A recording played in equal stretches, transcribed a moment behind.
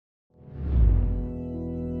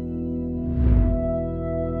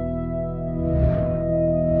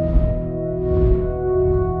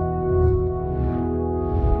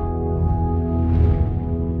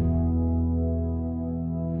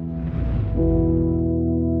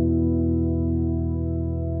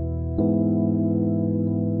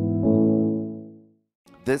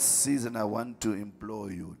this season I want to implore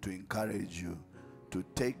you, to encourage you, to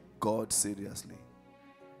take God seriously.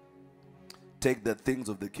 Take the things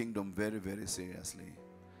of the kingdom very, very seriously.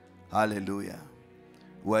 Hallelujah.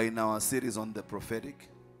 We're in our series on the prophetic.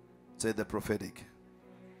 Say the prophetic.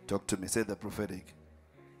 Talk to me. Say the prophetic.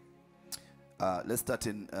 Let's start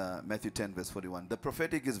in Matthew 10 verse 41. The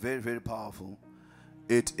prophetic is very, very powerful.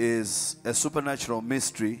 It is a supernatural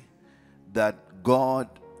mystery that God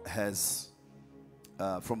has,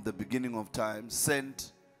 from the beginning of time,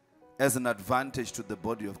 sent as an advantage to the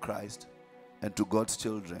body of Christ and to God's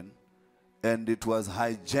children. And it was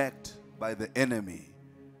hijacked by the enemy.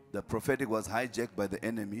 The prophetic was hijacked by the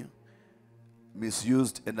enemy,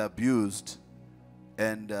 misused and abused.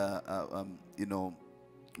 And,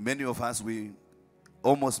 many of us, we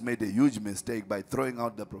almost made a huge mistake by throwing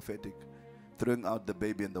out the prophetic, throwing out the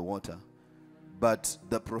baby in the water. But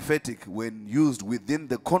the prophetic, when used within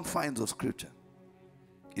the confines of Scripture,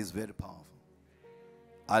 is very powerful.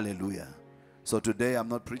 Hallelujah. So today I'm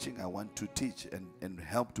not preaching. I want to teach and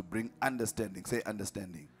help to bring understanding. Say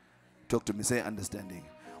understanding. Talk to me. Say understanding.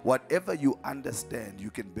 Whatever you understand, you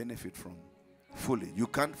can benefit from fully. You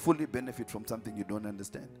can't fully benefit from something you don't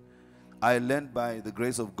understand. I learned by the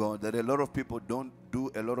grace of God that a lot of people don't do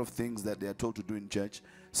a lot of things that they are told to do in church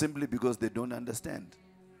simply because they don't understand.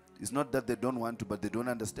 It's not that they don't want to, but they don't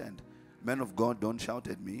understand. Men of God, don't shout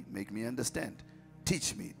at me. Make me understand.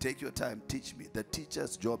 Teach me. Take your time. Teach me. The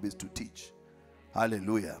teacher's job is to teach.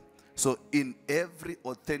 Hallelujah. So in every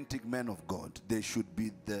authentic man of God, there should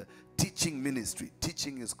be the teaching ministry.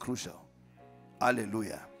 Teaching is crucial.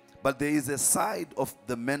 Hallelujah. But there is a side of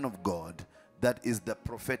the man of God that is the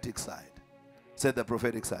prophetic side. Say the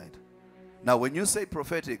prophetic side. Now, when you say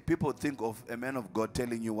prophetic, people think of a man of God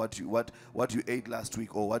telling you what you ate last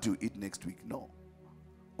week or what you eat next week. No.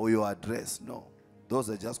 Or your address. No. Those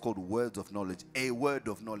are just called words of knowledge. A word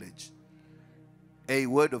of knowledge. A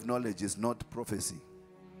word of knowledge is not prophecy.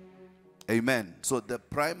 Amen. So the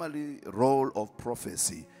primary role of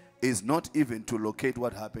prophecy is not even to locate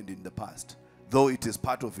what happened in the past, though it is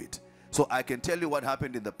part of it. So I can tell you what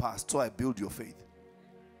happened in the past, so I build your faith.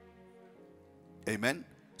 Amen.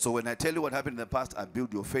 So when I tell you what happened in the past, I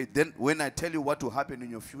build your faith. Then when I tell you what will happen in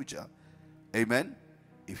your future, amen,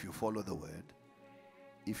 if you follow the word,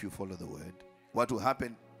 what will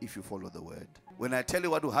happen if you follow the word? When I tell you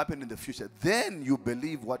what will happen in the future, then you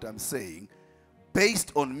believe what I'm saying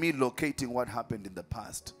based on me locating what happened in the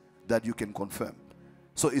past that you can confirm.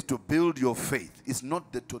 So it's to build your faith. It's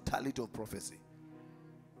not the totality of prophecy.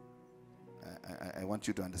 I want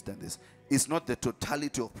you to understand this. It's not the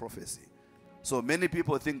totality of prophecy. So many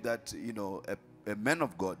people think that, a man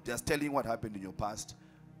of God just telling what happened in your past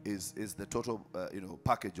is the total,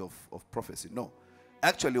 package of prophecy. No.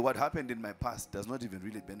 Actually, what happened in my past does not even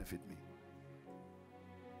really benefit me.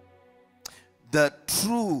 The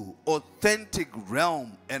true, authentic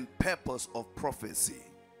realm and purpose of prophecy,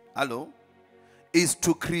 is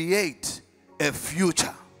to create a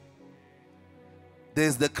future.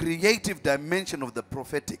 There's the creative dimension of the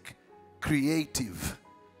prophetic. Creative.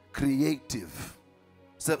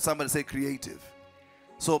 So somebody say creative.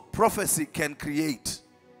 So prophecy can create.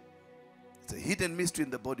 It's a hidden mystery in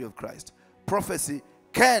the body of Christ. Prophecy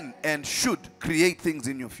can and should create things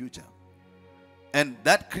in your future. And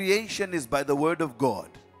that creation is by the word of God.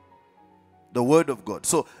 The word of God.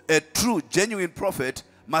 So a true, genuine prophet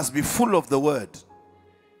must be full of the word.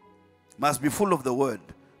 Must be full of the word.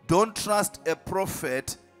 Don't trust a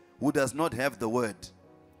prophet who does not have the word.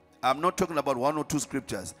 I'm not talking about one or two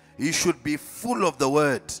scriptures. He should be full of the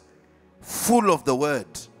word. Full of the word.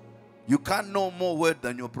 You can't know more word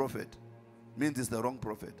than your prophet. Means it's the wrong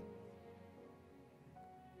prophet.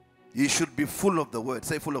 He should be full of the word.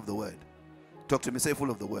 Say full of the word. Talk to me. Say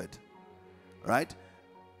full of the word. Right?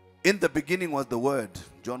 In the beginning was the word.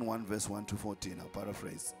 John 1 verse 1 to 14. I'll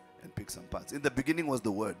paraphrase and pick some parts. In the beginning was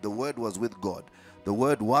the word. The word was with God. The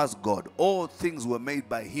word was God. All things were made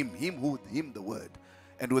by him. Him the word.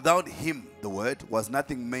 And without him, the word, was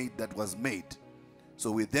nothing made that was made.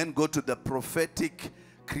 So we then go to the prophetic,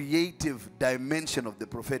 creative dimension of the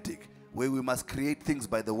prophetic, where we must create things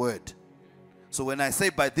by the word. So when I say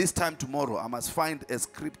by this time tomorrow, I must find a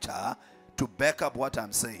scripture to back up what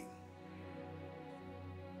I'm saying.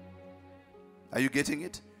 Are you getting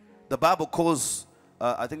it? The Bible calls,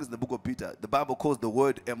 I think it's in the book of Peter, the Bible calls the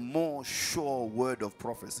word a more sure word of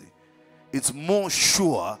prophecy. It's more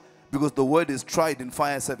sure because the word is tried in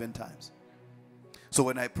fire 7 times. So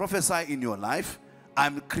when I prophesy in your life,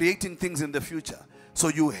 I'm creating things in the future. So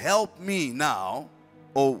you help me now,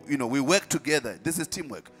 or we work together. This is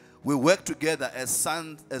teamwork. We work together as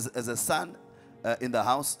sons, as a son in the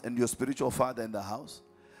house, and your spiritual father in the house.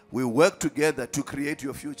 We work together to create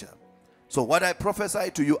your future. So what I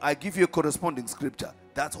prophesy to you, I give you a corresponding scripture.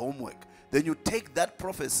 That's homework. Then you take that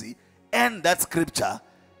prophecy and that scripture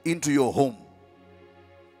into your home.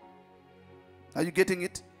 Are you getting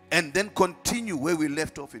it? And then continue where we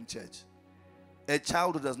left off in church. A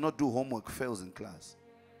child who does not do homework fails in class.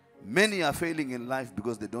 Many are failing in life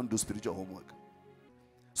because they don't do spiritual homework.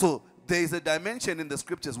 So there is a dimension in the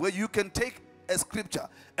scriptures where you can take a scripture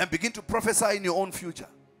and begin to prophesy in your own future.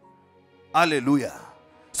 Hallelujah.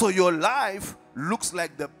 So your life looks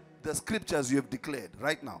like the scriptures you have declared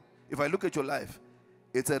right now. If I look at your life,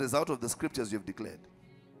 it's a result of the scriptures you have declared.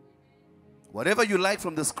 Whatever you like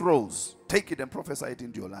from the scrolls, take it and prophesy it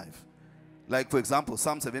into your life. Like, for example,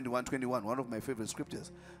 Psalm 71:21, one of my favorite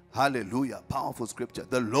scriptures. Hallelujah, powerful scripture.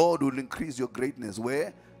 The Lord will increase your greatness.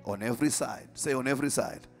 Where? On every side. Say on every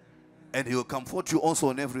side. And he will comfort you also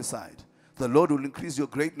on every side. The Lord will increase your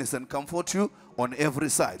greatness and comfort you on every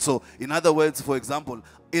side. So, in other words, for example,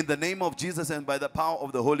 in the name of Jesus and by the power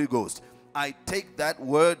of the Holy Ghost, I take that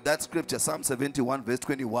word, that scripture, Psalm 71 verse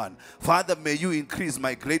 21. Father, may you increase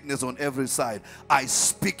my greatness on every side. I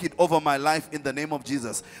speak it over my life in the name of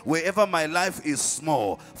Jesus. Wherever my life is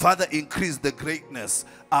small, Father, increase the greatness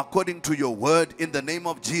according to your word in the name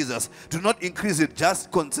of Jesus. Do not increase it just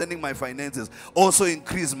concerning my finances. Also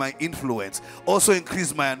increase my influence. Also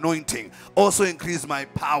increase my anointing. Also increase my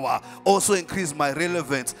power. Also increase my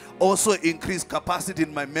relevance. Also increase capacity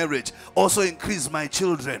in my marriage. Also increase my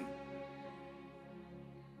children.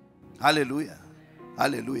 Hallelujah.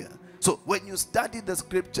 Hallelujah. So when you study the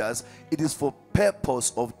scriptures, it is for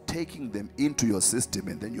purpose of taking them into your system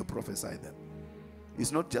and then you prophesy them.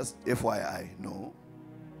 It's not just FYI. No.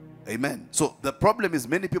 Amen. So the problem is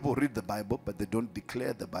many people read the Bible, but they don't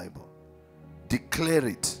declare the Bible. Declare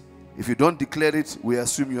it. If you don't declare it, we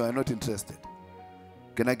assume you are not interested.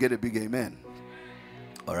 Can I get a big amen?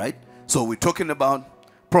 All right. So we're talking about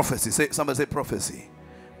prophecy. Somebody say prophecy.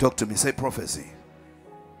 Talk to me. Say prophecy.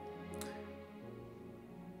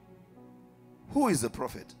 Who is a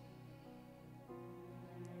prophet?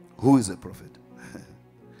 Who is a prophet?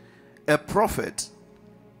 A prophet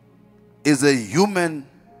is a human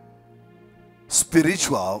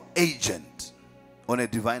spiritual agent on a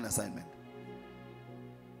divine assignment.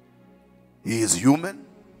 He is human,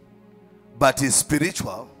 but he's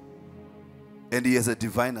spiritual, and he has a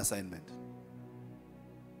divine assignment.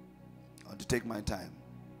 I want to take my time.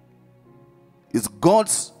 It's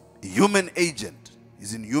God's human agent.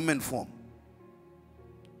 He's in human form.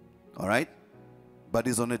 All right? But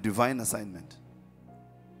he's on a divine assignment.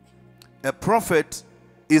 A prophet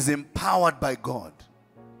is empowered by God.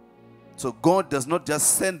 So God does not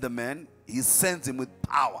just send the man, he sends him with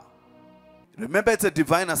power. Remember, it's a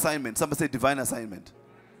divine assignment. Somebody say divine assignment.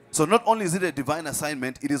 So not only is it a divine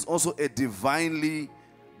assignment, it is also a divinely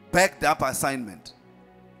backed up assignment.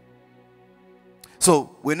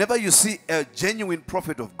 So whenever you see a genuine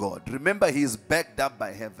prophet of God, remember he is backed up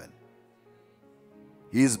by heaven.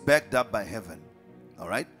 He is backed up by heaven. All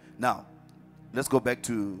right? Now, let's go back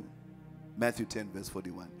to Matthew 10 verse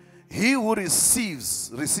 41. He who receives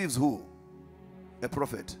who? A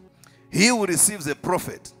prophet. He who receives a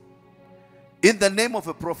prophet in the name of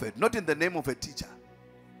a prophet, not in the name of a teacher.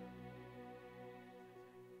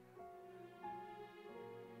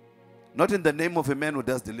 Not in the name of a man who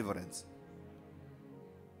does deliverance.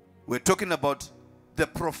 We're talking about the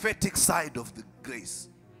prophetic side of the grace.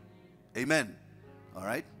 Amen. All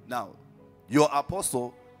right. Now, your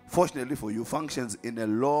apostle, fortunately for you, functions in a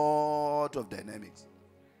lot of dynamics.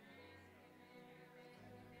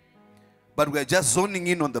 But we're just zoning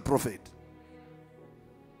in on the prophet.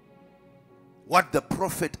 What the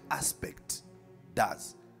prophet aspect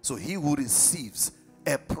does. So he who receives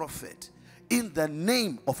a prophet in the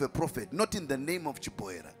name of a prophet, not in the name of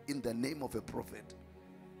Chipoyera, in the name of a prophet.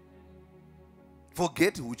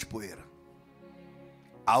 Forget who Chipoyera.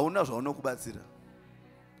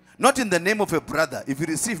 Not in the name of a brother. If you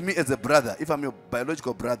receive me as a brother, if I'm your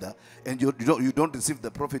biological brother, and you don't receive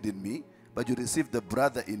the prophet in me, but you receive the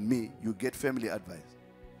brother in me, you get family advice.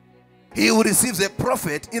 He who receives a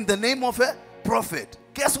prophet in the name of a prophet,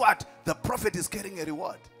 guess what? The prophet is carrying a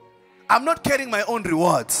reward. I'm not carrying my own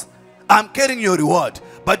rewards. I'm carrying your reward.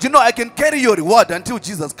 But you know, I can carry your reward until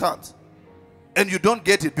Jesus comes. And you don't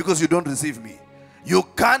get it because you don't receive me. You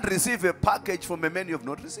can't receive a package from a man you have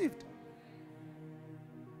not received.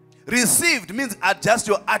 Received means adjust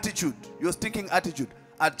your attitude, your stinking attitude.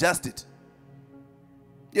 Adjust it.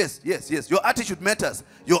 Yes, yes, yes. Your attitude matters.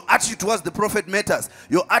 Your attitude towards the prophet matters.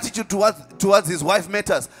 Your attitude towards his wife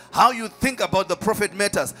matters. How you think about the prophet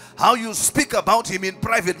matters. How you speak about him in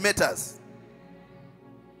private matters.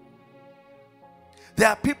 There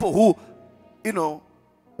are people who,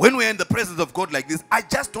 when we're in the presence of God like this, I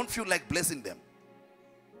just don't feel like blessing them.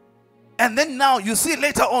 And then now you see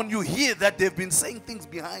later on, you hear that they've been saying things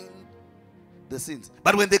behind the scenes.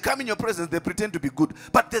 But when they come in your presence, they pretend to be good.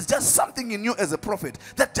 But there's just something in you as a prophet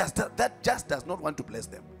that just does not want to bless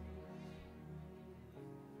them.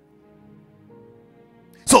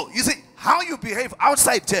 So you see, how you behave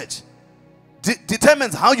outside church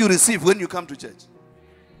determines how you receive when you come to church.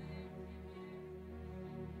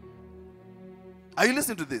 Are you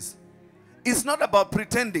listening to this? It's not about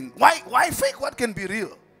pretending. Why fake what can be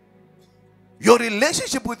real? Your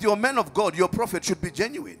relationship with your man of God, your prophet, should be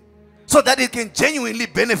genuine, so that it can genuinely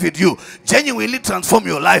benefit you, genuinely transform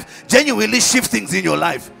your life, genuinely shift things in your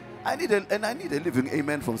life. I need a living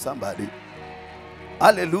amen from somebody.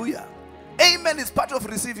 Hallelujah. Amen is part of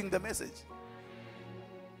receiving the message.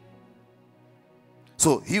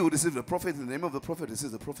 So he who receives the prophet in the name of the prophet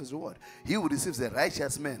receives the prophet's reward. He who receives a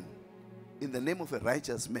righteous man in the name of a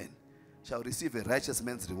righteous man shall receive a righteous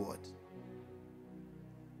man's reward.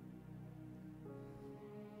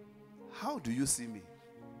 How do you see me?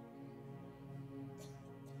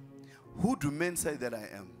 Who do men say that I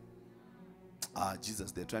am?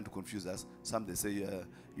 Jesus, they're trying to confuse us. Some they say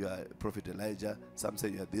you are Prophet Elijah. Some say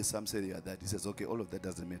you are this. Some say you are that. He says, okay, all of that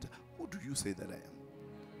doesn't matter. Who do you say that I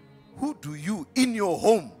am? Who do you, in your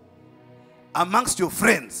home, amongst your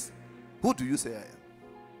friends, who do you say I am?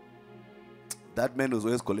 That man was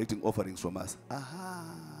always collecting offerings from us.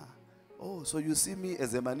 Aha. Oh, so you see me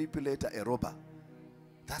as a manipulator, a robber.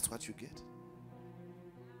 That's what you get.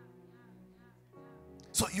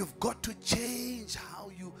 So you've got to change how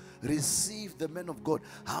you receive the man of God,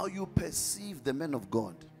 how you perceive the man of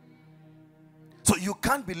God. So you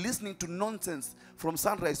can't be listening to nonsense from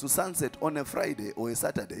sunrise to sunset on a Friday or a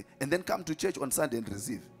Saturday and then come to church on Sunday and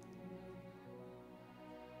receive.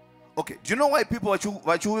 Okay, do you know why people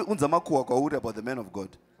worry about the man of God?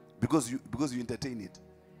 Because you entertain it.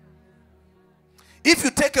 If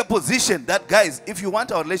you take a position that, guys, if you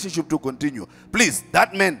want our relationship to continue, please,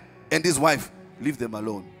 that man and his wife, leave them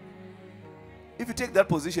alone. If you take that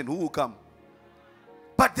position, who will come?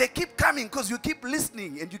 But they keep coming because you keep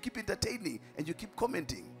listening and you keep entertaining and you keep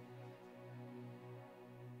commenting.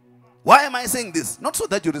 Why am I saying this? Not so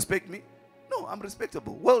that you respect me. No, I'm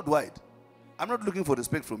respectable worldwide. I'm not looking for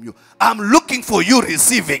respect from you. I'm looking for you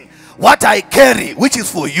receiving what I carry, which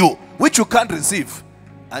is for you, which you can't receive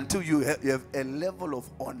until you have a level of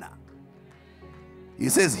honor. He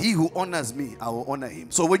says, he who honors me, I will honor him.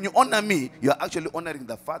 So when you honor me, you're actually honoring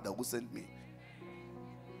the Father who sent me.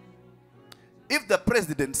 If the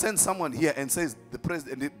president sends someone here and says,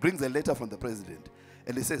 and it brings a letter from the president,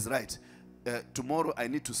 and he says, right, tomorrow I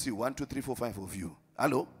need to see 1, 2, 3, 4, 5 of you.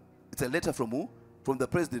 Hello? It's a letter from who? From the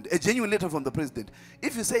president. A genuine letter from the president.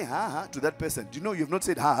 If you say ha-ha to that person, do you know you've not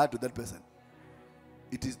said ha-ha to that person?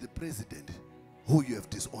 It is the president who you have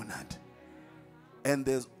dishonored. And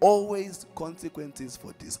there's always consequences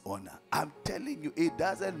for dishonor. I'm telling you, it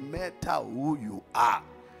doesn't matter who you are.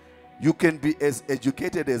 You can be as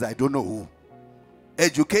educated as I don't know who.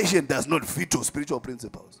 Education does not veto spiritual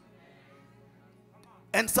principles.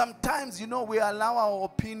 And sometimes, we allow our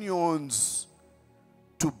opinions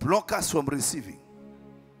to block us from receiving.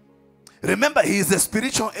 Remember, he is a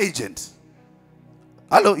spiritual agent.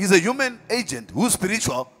 Hello, he's a human agent who's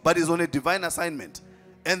spiritual, but is on a divine assignment.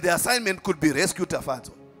 And the assignment could be rescue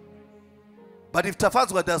Tafazwa. But if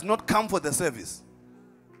Tafazwa does not come for the service,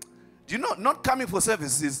 do you know, not coming for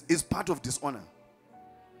service is part of dishonor.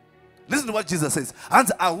 Listen to what Jesus says.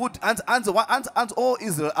 And all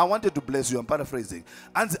Israel, I wanted to bless you. I'm paraphrasing.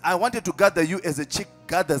 And I wanted to gather you as a chick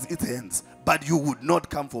gathers its hens, but you would not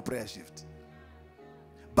come for prayer shift.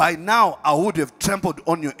 By now, I would have trampled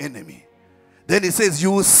on your enemy. Then he says,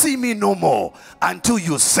 you will see me no more until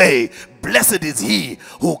you say, blessed is he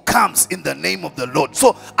who comes in the name of the Lord.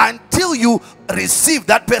 So until you receive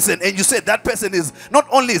that person and you say that person is, not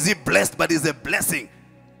only is he blessed, but is a blessing.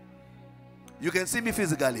 You can see me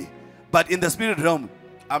physically, but in the spirit realm,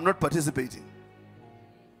 I'm not participating.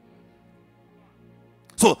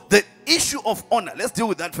 So the issue of honor, let's deal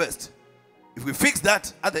with that first. If we fix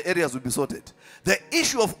that, other areas will be sorted. The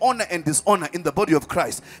issue of honor and dishonor in the body of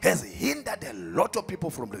Christ has hindered a lot of people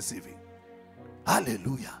from receiving.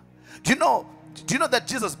 Hallelujah. Do you know that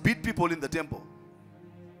Jesus beat people in the temple?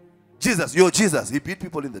 Jesus, he beat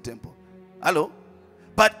people in the temple. Hello?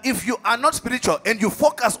 But if you are not spiritual and you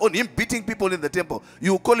focus on him beating people in the temple,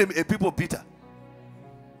 you call him a people beater.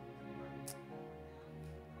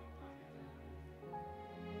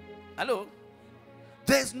 Hello?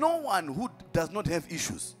 There's no one who does not have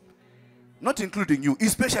issues, not including you,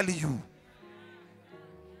 especially you.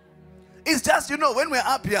 It's just, when we're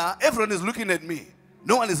up here, everyone is looking at me.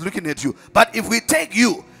 No one is looking at you. But if we take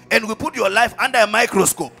you and we put your life under a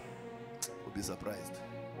microscope, you'll be surprised.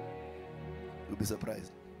 You'll be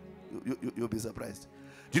surprised. You'll be surprised.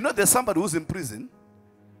 Do you know there's somebody who's in prison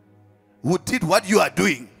who did what you are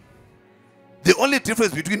doing? The only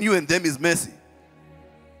difference between you and them is mercy.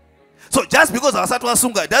 So just because I was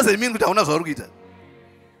sunga doesn't mean that I want to.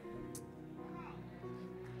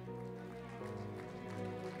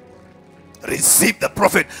 Receive the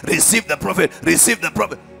prophet, receive the prophet, receive the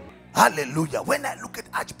prophet. Hallelujah. When I look at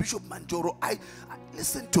Archbishop Manjoro, I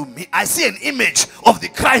listen to me. I see an image of the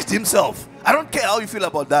Christ himself. I don't care how you feel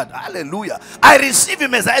about that. Hallelujah. I receive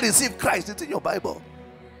him as I receive Christ. It's in your Bible.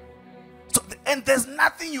 So, and there's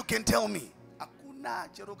nothing you can tell me.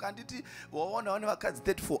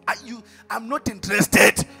 I'm not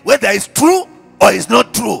interested whether it's true or it's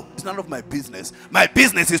not true. It's none of my business. My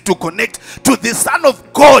business is to connect to the Son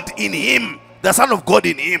of God in him. The Son of God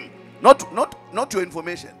in him. Not your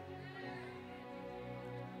information.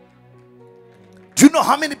 Do you know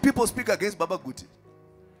how many people speak against Baba Guti?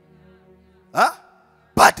 Huh?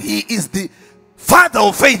 But he is the father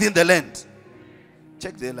of faith in the land.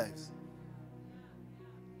 Check their lives.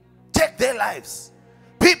 Check their lives.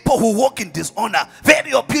 People who walk in dishonor,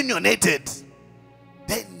 very opinionated,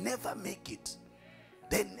 they never make it.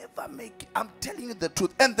 They never make it. I'm telling you the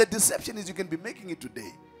truth. And the deception is you can be making it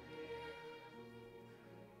today.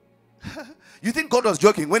 You think God was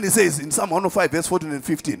joking when he says in Psalm 105 verse 14 and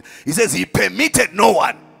 15, he says he permitted no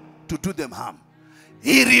one to do them harm.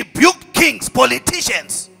 He rebuked kings,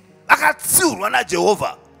 politicians,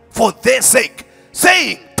 Jehovah, for their sake,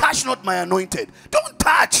 saying, touch not my anointed. Don't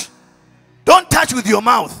touch. Don't touch with your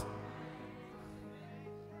mouth.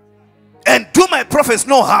 And do my prophets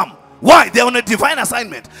no harm. Why? They're on a divine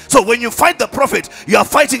assignment. So when you fight the prophet, you are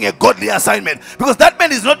fighting a godly assignment. Because that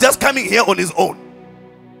man is not just coming here on his own.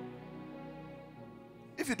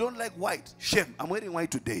 If you don't like white, shame. I'm wearing white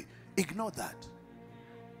today. Ignore that.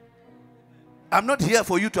 I'm not here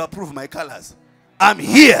for you to approve my colors. I'm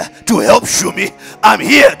here to help Shumi. I'm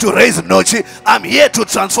here to raise Nochi. I'm here to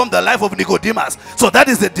transform the life of Nicodemus. So that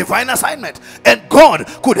is the divine assignment. And God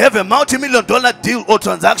could have a multi-million-dollar deal or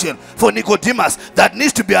transaction for Nicodemus that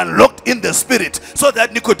needs to be unlocked in the spirit so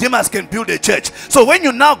that Nicodemus can build a church. So when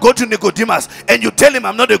you now go to Nicodemus and you tell him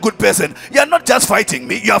I'm not a good person, you're not just fighting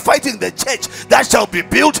me. You are fighting the church that shall be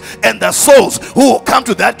built and the souls who will come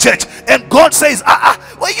to that church. And God says,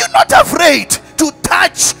 were you not afraid to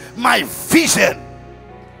touch my vision?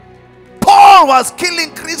 Paul was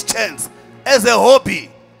killing Christians as a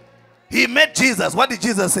hobby. He met Jesus. What did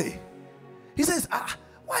Jesus say? He says,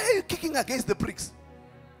 why are you kicking against the pricks?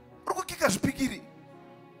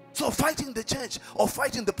 So fighting the church or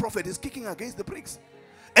fighting the prophet is kicking against the pricks.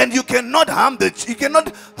 And you cannot harm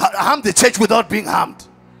the church without being harmed.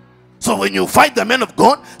 So when you fight the man of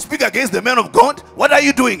God, speak against the man of God, what are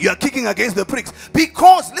you doing? You are kicking against the pricks.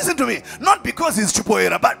 Because, listen to me, not because he's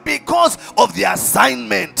Chipoyera, but because of the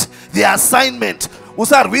assignment. The assignment.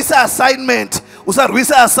 Usarwisa assignment.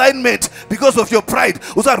 Usarwisa assignment because of your pride.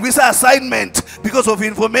 Usarwisa assignment because of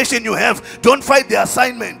information you have. Don't fight the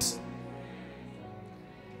assignment.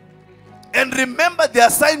 And remember, the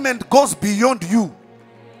assignment goes beyond you.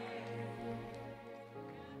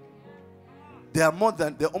 There are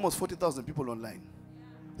almost 40,000 people online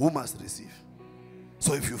who must receive.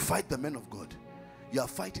 So if you fight the men of God, you are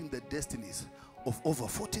fighting the destinies of over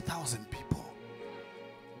 40,000 people.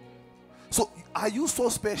 So are you so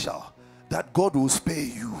special that God will spare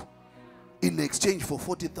you in exchange for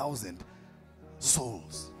 40,000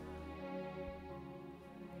 souls?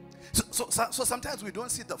 So sometimes we don't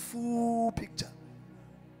see the full picture.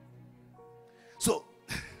 So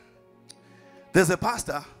there's a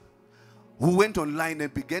pastor who went online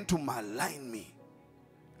and began to malign me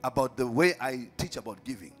about the way I teach about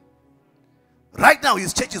giving. Right now,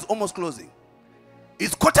 his church is almost closing.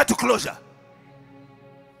 It's quarter to closure.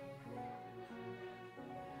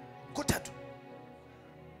 Quarter to.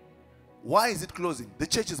 Why is it closing? The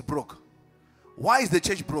church is broke. Why is the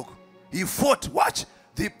church broke? He fought, watch,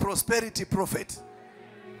 the prosperity prophet.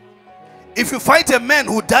 If you fight a man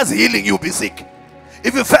who does healing, you'll be sick.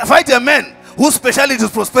 If you fight a man whose specialty is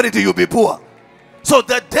prosperity, you'll be poor. So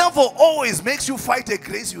the devil always makes you fight a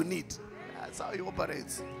grace you need. That's how he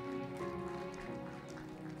operates.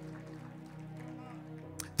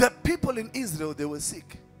 The people in Israel, they were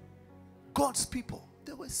sick. God's people,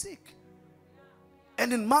 they were sick.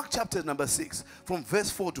 And in Mark chapter number 6, from verse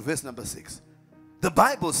 4 to verse number 6, the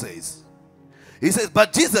Bible says, he says,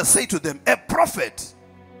 but Jesus said to them, a prophet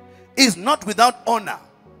is not without honor.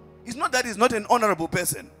 It's not that he's not an honorable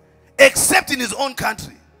person, except in his own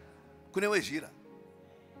country kune wezhira.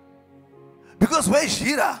 Because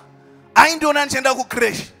wezhira aindona anchenda ku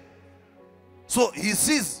crash. So he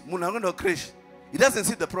sees munhu anoenda ku crash. He doesn't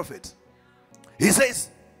see the prophet. He says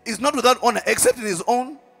he's not without honor except in his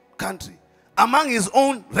own country, among his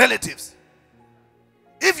own relatives.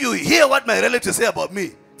 If you hear what my relatives say about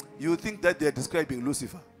me, you think that they are describing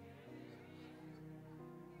Lucifer.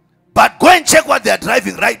 But go and check what they are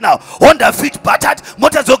driving right now. Honda Fit, battered,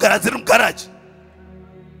 motors garage.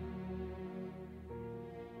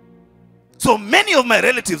 So many of my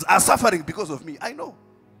relatives are suffering because of me. I know.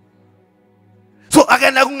 So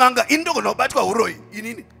again, you're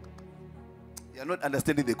not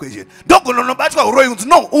understanding the equation. No,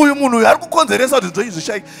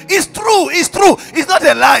 it's true. It's true. It's not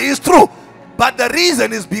a lie. It's true. But the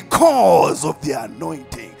reason is because of the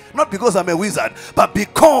anointing. Not because I'm a wizard, but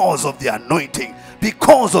because of the anointing.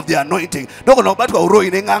 Because of the anointing. Because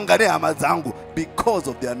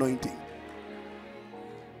of the anointing.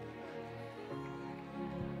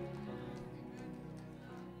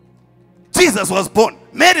 Jesus was born.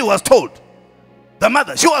 Mary was told. The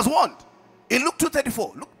mother, she was warned. In Luke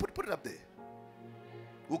 2:34. Look, put it up there.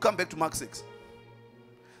 We'll come back to Mark 6.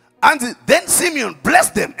 And then Simeon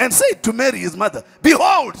blessed them and said to Mary, his mother,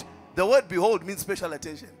 behold. The word behold means special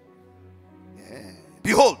attention. Yeah.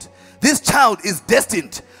 Behold, this child is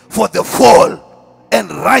destined for the fall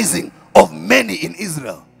and rising of many in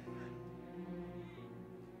Israel.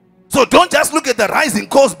 So don't just look at the rising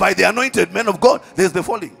caused by the anointed men of God. There's the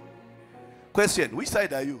falling. Question, which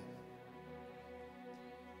side are you?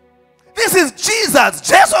 This is Jesus,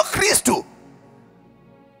 Jesus Christo.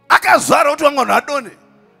 Akazara uti wangu adone.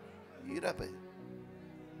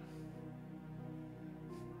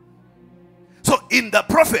 So in the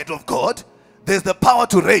prophet of God, there's the power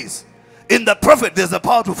to raise. In the prophet, there's the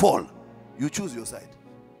power to fall. You choose your side.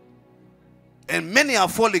 And many are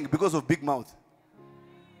falling because of big mouth.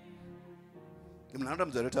 You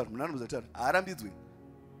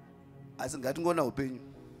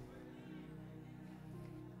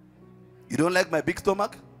don't like my big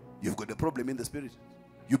stomach? You've got a problem in the spirit.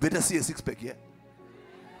 You better see a six-pack here.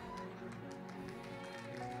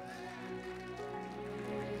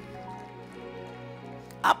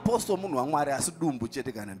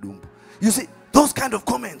 You see, those kind of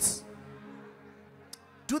comments,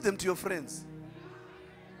 do them to your friends.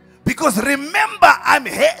 Because remember, I'm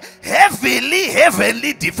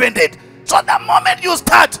heavily defended. So the moment you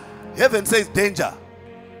start, heaven says danger.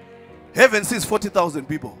 Heaven sees 40,000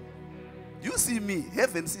 people. You see me,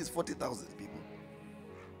 heaven sees 40,000 people.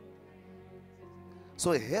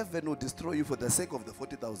 So heaven will destroy you for the sake of the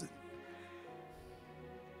 40,000.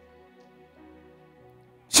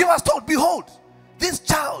 She was told, behold, this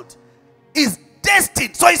child is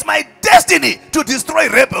destined. So it's my destiny to destroy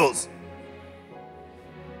rebels.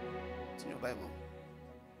 It's in your Bible.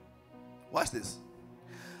 Watch this.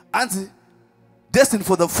 And destined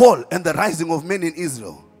for the fall and the rising of men in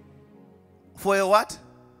Israel. For a what?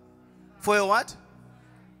 For a what?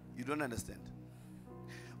 You don't understand.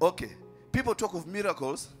 Okay. People talk of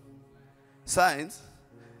miracles, signs,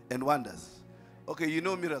 and wonders. Okay, you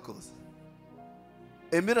know miracles.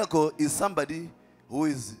 A miracle is somebody who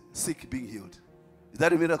is sick being healed. Is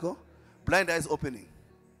that a miracle? Blind eyes opening.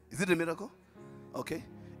 Is it a miracle? Okay.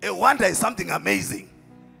 A wonder is something amazing.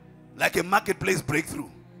 Like a marketplace breakthrough.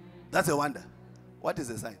 That's a wonder. What is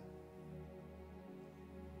a sign?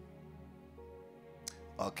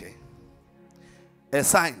 Okay. A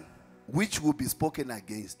sign which will be spoken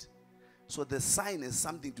against. So the sign is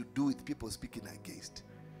something to do with people speaking against.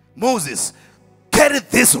 Moses carried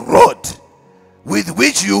this rod with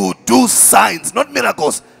which you do signs, not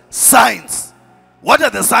miracles, signs. What are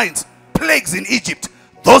the signs? Plagues in Egypt.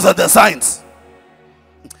 Those are the signs.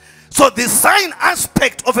 So the sign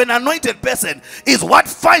aspect of an anointed person is what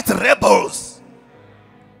fights rebels.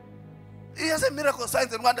 He has a miracle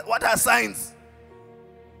signs and wonder. What are signs?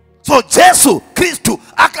 So Jesus Christo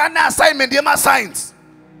akana assignment yema signs.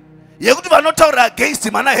 Yekuti vanotaura against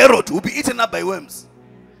him, and Herod will be eaten up by worms.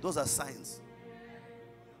 Those are signs.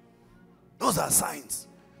 Those are signs.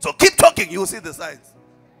 So keep talking, you will see the signs.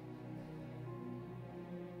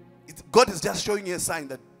 God is just showing you a sign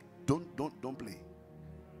that don't play. Don't play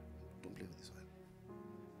with this one.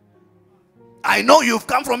 I know you've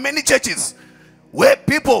come from many churches where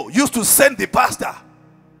people used to send the pastor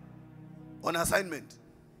on assignment.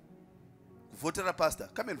 Vote a pastor.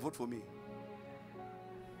 Come and vote for me.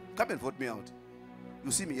 Come and vote me out.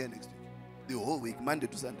 You see me here next week. The whole week, Monday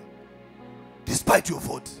to Sunday. Despite your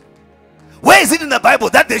vote. Where is it in the Bible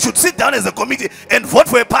that they should sit down as a committee and vote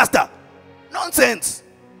for a pastor? Nonsense.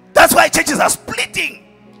 That's why churches are splitting.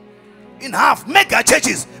 in half, mega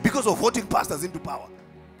churches, because of voting pastors into power.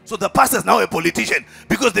 So the pastor is now a politician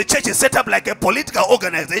because the church is set up like a political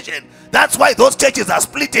organization. That's why those churches are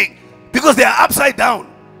splitting, because they are upside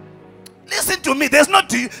down. Listen to me, there's not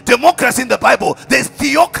democracy in the Bible. There's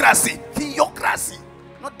theocracy. Theocracy,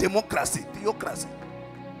 not democracy. Theocracy.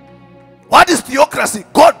 What is theocracy?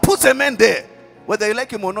 God puts a man there. Whether you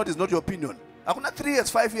like him or not is not your opinion. I could not 3 years,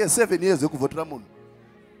 5 years, 7 years. That's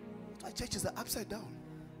why churches are upside down.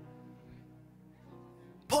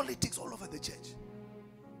 Politics all over the church.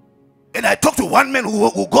 And I talked to one man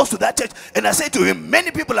who goes to that church, and I said to him,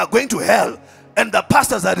 many people are going to hell, and the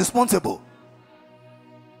pastors are responsible.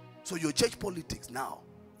 So your church politics now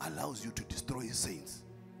allows you to destroy saints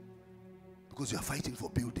because you are fighting for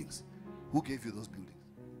buildings. Who gave you those buildings?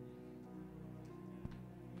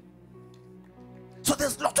 So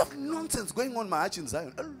there's a lot of nonsense going on, my church in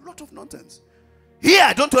Zion. A lot of nonsense. Here,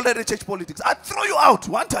 I don't tolerate church politics. I'd throw you out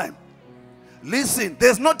one time. Listen,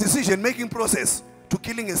 there's no decision-making process to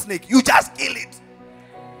killing a snake. You just kill it.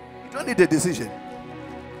 You don't need a decision.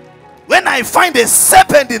 When I find a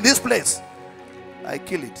serpent in this place, I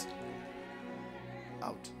kill it.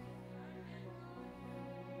 Out.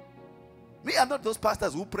 Me, I'm not those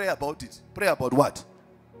pastors who pray about it. Pray about what?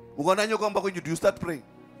 When you start praying.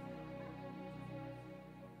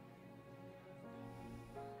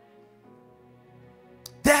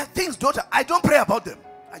 There are things, daughter, I don't pray about them.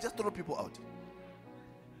 I just throw people out.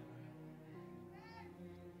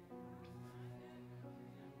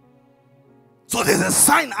 So there's a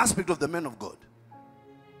sign aspect of the men of God.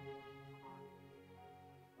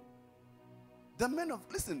 The men of,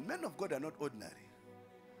 listen, men of God are not ordinary.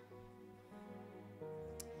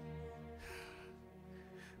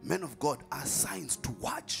 Men of God are signs to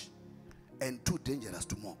watch and too dangerous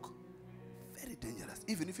to mock. Very dangerous.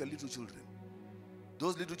 Even if you're little children.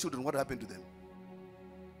 Those little children, what happened to them?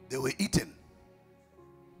 They were eaten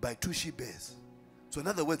by 2 she-bears. So in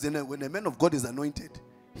other words, when a man of God is anointed,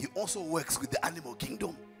 he also works with the animal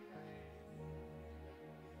kingdom.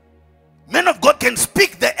 Men of God can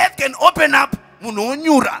speak, the earth can open up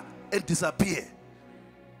and disappear.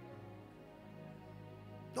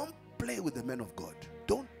 Don't play with the man of God.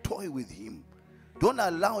 Don't toy with him. Don't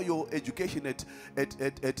allow your education at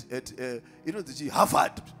the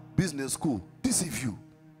Harvard Business School deceive you.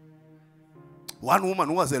 One woman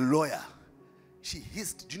who was a lawyer, she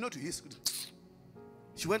hissed. Do you know to hiss?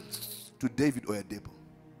 She went to David Oyedepo.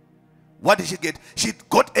 What did she get? She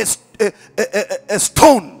got a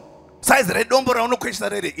stone size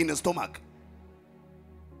in her stomach.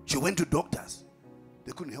 She went to doctors.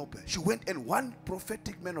 They couldn't help her. She went, and one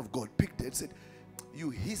prophetic man of God picked her and said, you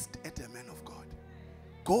hissed at a man of God.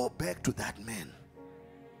 Go back to that man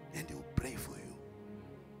and he'll pray for you.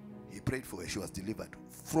 He prayed for her. She was delivered.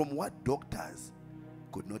 From what doctors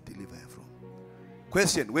could not deliver her from.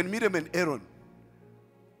 Question. When Miriam and Aaron,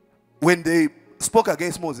 when they spoke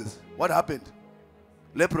against Moses, what happened?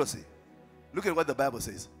 Leprosy. Look at what the Bible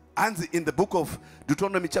says. And in the book of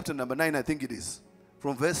Deuteronomy chapter number 9, I think it is.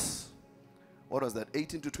 From verse, what was that?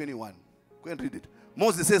 18 to 21. Go and read it.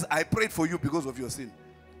 Moses says, I prayed for you because of your sin.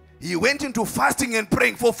 He went into fasting and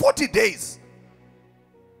praying for 40 days.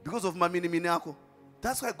 Because of Mamini Minako.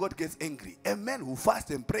 That's why God gets angry. A man who fasts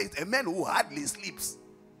and prays, a man who hardly sleeps.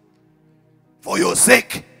 For your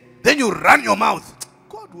sake. Then you run your mouth.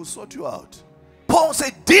 God will sort you out. Paul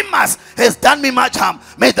said, Demas has done me much harm.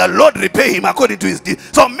 May the Lord repay him according to his deed.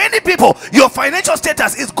 So many people, your financial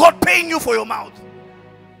status is God paying you for your mouth.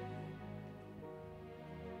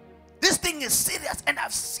 This thing is serious, and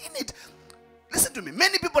I've seen it. Listen to me.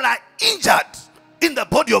 Many people are injured in the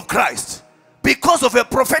body of Christ because of a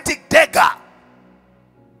prophetic dagger.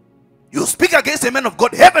 You speak against a man of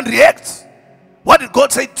God, heaven reacts. What did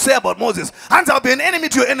God say about Moses? And I'll be an enemy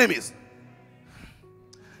to your enemies.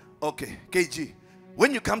 Okay, KG,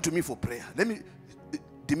 when you come to me for prayer, let me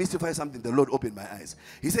demystify something. The Lord opened my eyes.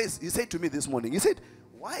 He said to me this morning, he said,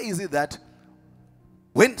 why is it that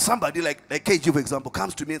when somebody like KG, for example,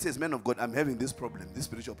 comes to me and says, man of God, I'm having this problem, these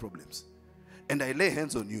spiritual problems, and I lay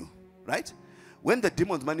hands on you, right? When the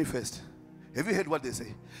demons manifest, have you heard what they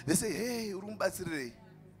say? They say, hey,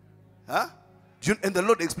 huh? And the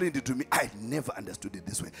Lord explained it to me. I never understood it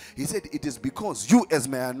this way. He said, it is because you as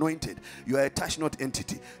my anointed, you are a touch-not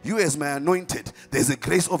entity. You as my anointed, there's a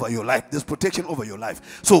grace over your life. There's protection over your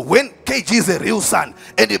life. So when KG is a real son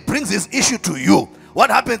and he brings his issue to you, what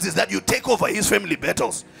happens is that you take over his family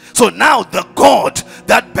battles. So now the God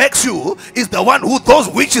that backs you is the one who those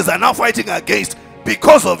witches are now fighting against.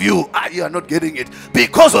 Because of you. You are not getting it.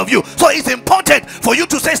 Because of you. So it's important for you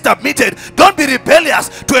to stay submitted. Don't be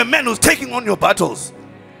rebellious to a man who's taking on your battles.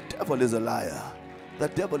 The devil is a liar. The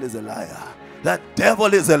devil is a liar. The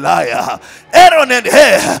devil is a liar. Aaron and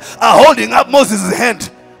Hur are holding up Moses' hand.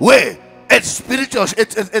 Where? At spiritual,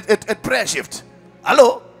 at prayer shift.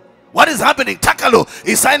 Hello? What is happening? Takalo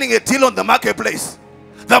is signing a deal on the marketplace.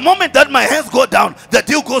 The moment that my hands go down, the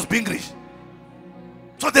deal goes English.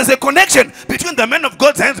 So there's a connection between the man of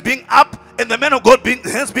God's hands being up and the man of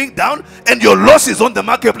God's hands being down, and your losses on the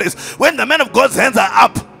marketplace. When the man of God's hands are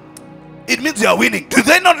up, it means you are winning. Do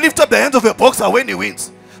they not lift up the hands of a boxer when he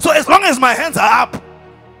wins? So as long as my hands are up,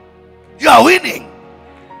 you are winning.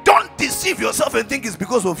 Don't deceive yourself and think it's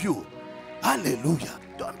because of you. Hallelujah.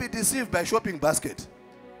 Don't be deceived by shopping basket.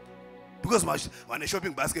 Because when a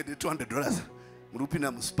shopping basket is $200,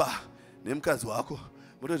 mrupina mspa, nemkazi wako,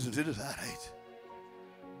 right.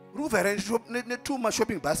 Too much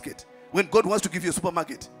shopping basket when God wants to give you a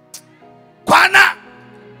supermarket. Kwana.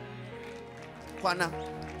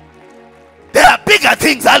 There are bigger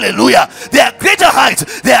things, hallelujah. There are greater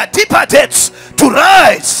heights. There are deeper depths to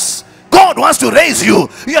rise. God wants to raise you.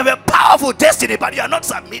 You have a powerful destiny, but you are not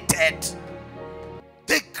submitted.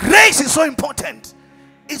 The grace is so important.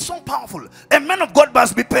 It's so powerful. A man of God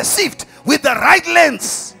must be perceived with the right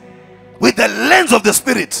lens, with the lens of the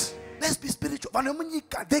Spirit. Let's be spiritual.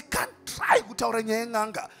 They can't try.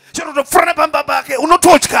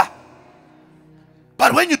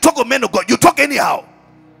 But when you talk of men of God, you talk anyhow.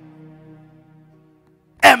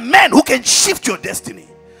 A man who can shift your destiny.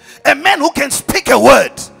 A man who can speak a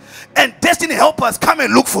word and destiny helpers come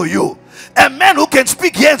and look for you. A man who can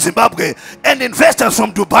speak here in Zimbabwe and investors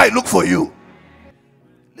from Dubai look for you.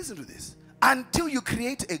 Listen to this. Until you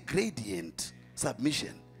create a gradient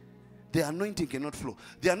submission, the anointing cannot flow.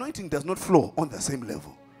 The anointing does not flow on the same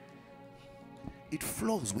level. It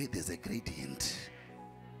flows where there's a gradient.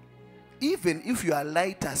 Even if you are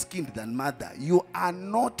lighter skinned than mother, you are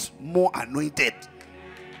not more anointed.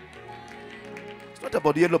 It's not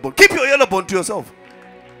about yellow bone. Keep your yellow bone to yourself.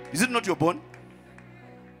 Is it not your bone?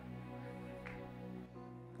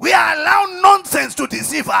 We allow nonsense to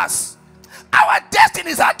deceive us. Our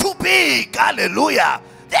destinies are too big. Hallelujah.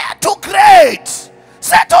 They are too great.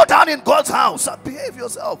 Settle down in God's house and behave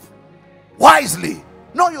yourself wisely.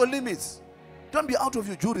 Know your limits. Don't be out of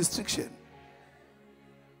your jurisdiction.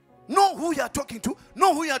 Know who you are talking to.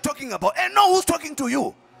 Know who you are talking about. And know who's talking to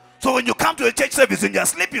you. So when you come to a church service and you are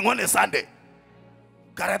sleeping on a Sunday,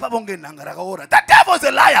 the devil is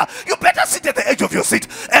a liar. You better sit at the edge of your seat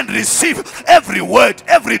and receive every word,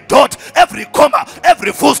 every dot, every comma,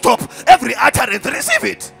 every full stop, every utterance. Receive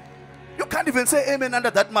it. You can't even say amen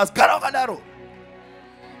under that mask.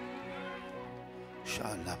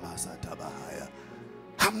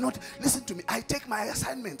 I'm not, listen to me, I take my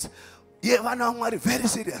assignments very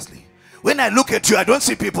seriously. When I look at you, I don't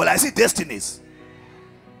see people, I see destinies.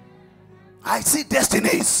 I see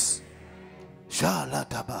destinies.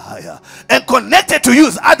 And connected to you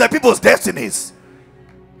is other people's destinies.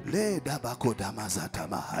 You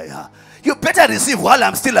better receive while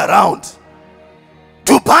I'm still around.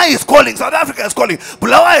 Dubai is calling, South Africa is calling,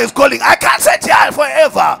 Bulawayo is calling. I can't sit here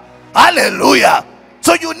forever. Hallelujah.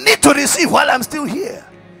 So you need to receive while I'm still here.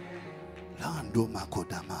 There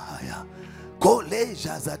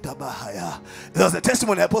was a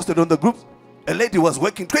testimony I posted on the group. A lady was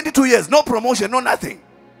working 22 years, no promotion, no nothing.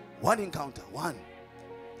 One encounter, one.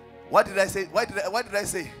 What did I say? What did I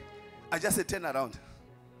say? I just said turn around.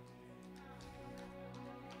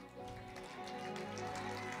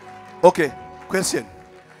 Okay, question.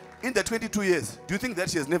 In the 22 years, do you think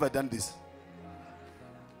that she has never done this?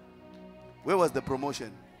 Where was the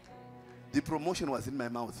promotion? The promotion was in my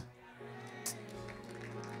mouth.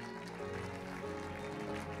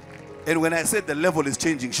 And when I said the level is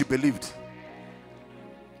changing, she believed.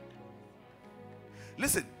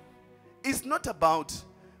 Listen, it's not about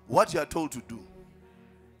what you are told to do.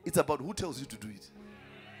 It's about who tells you to do it.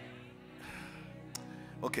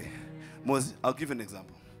 Okay, Moses, I'll give you an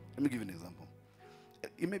example. Let me give you an example.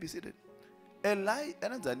 You may be seated.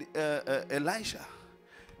 Elisha,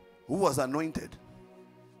 who was anointed,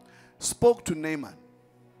 spoke to Naaman.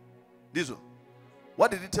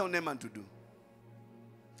 What did he tell Naaman to do?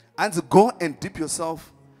 And to go and dip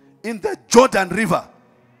yourself in the Jordan River.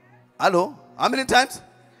 Hello? How many times?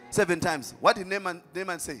 7 times. What did Naaman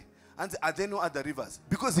say? And are there no other rivers?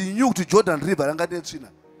 Because he knew to Jordan River. And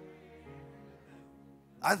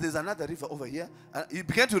there's another river over here. And he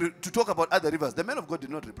began to talk about other rivers. The man of God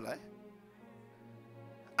did not reply.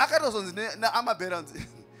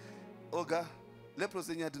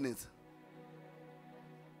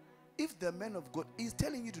 If the man of God is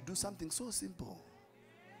telling you to do something so simple,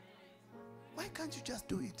 why can't you just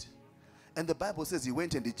do it? And the Bible says he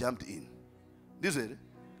went and he jumped in. This way,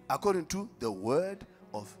 According to the word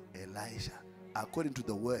of Elijah. According to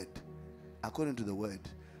the word. According to the word.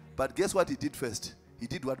 But guess what he did first? He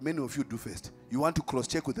did what many of you do first. You want to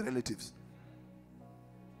cross-check with the relatives.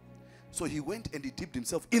 So he went and he dipped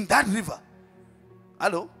himself in that river.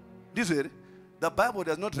 Hello? This way, the Bible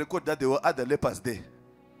does not record that there were other lepers there.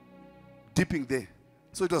 Dipping there.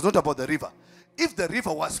 So it was not about the river. If the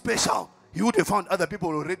river was special, he would have found other people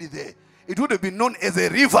already there. It would have been known as a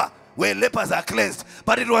river where lepers are cleansed.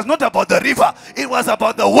 But it was not about the river. It was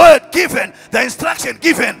about the word given, the instruction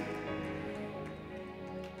given.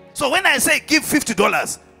 So when I say give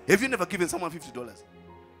 $50, have you never given someone $50?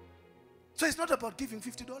 So it's not about giving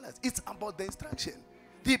 $50. It's about the instruction.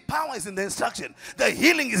 The power is in the instruction. The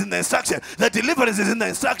healing is in the instruction. The deliverance is in the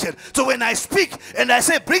instruction. So when I speak and I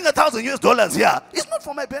say bring $1,000 here, it's not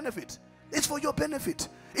for my benefit. It's for your benefit.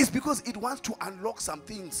 It's because it wants to unlock some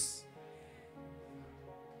things.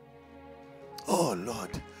 Oh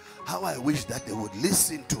Lord, how I wish that they would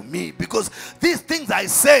listen to me, because these things I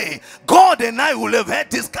say, God and I will have had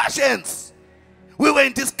discussions. We were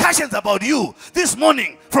in discussions about you this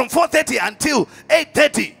morning from 4:30 until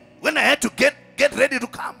 8:30 when I had to get ready to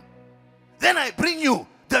come. Then I bring you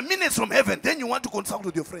the minutes from heaven. Then you want to consult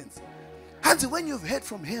with your friends. And when you've heard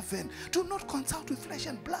from heaven, do not consult with flesh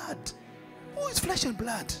and blood. Who is flesh and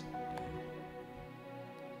blood?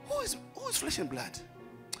 Who is flesh and blood?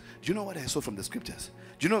 Do you know what I saw from the scriptures?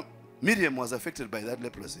 Do you know Miriam was affected by that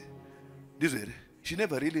leprosy? This way, she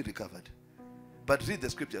never really recovered. But read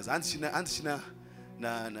the scriptures. And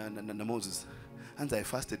Moses. And I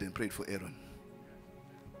fasted and prayed for Aaron.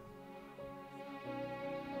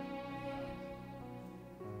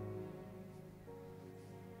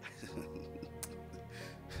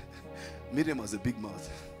 Miriam was a big mouth.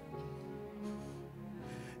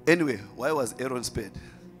 Anyway, why was Aaron spared?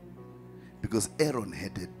 Because Aaron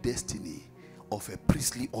had a destiny of a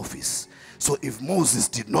priestly office. So if Moses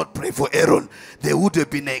did not pray for Aaron, there would have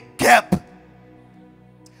been a gap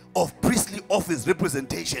of priestly office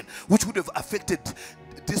representation, which would have affected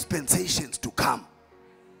dispensations to come.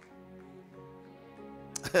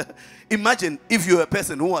 Imagine if you're a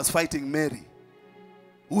person who was fighting Mary,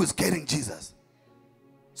 who is carrying Jesus.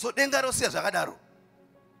 So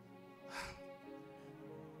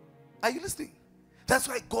are you listening? That's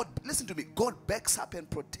why God, listen to me, God backs up and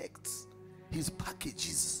protects his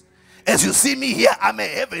packages. As you see me here, I'm a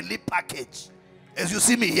heavenly package. As you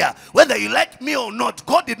see me here, whether you like me or not,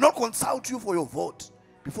 God did not consult you for your vote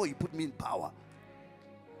before he put me in power.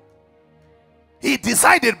 He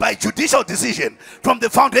decided by judicial decision from the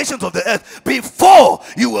foundations of the earth before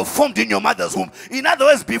you were formed in your mother's womb. In other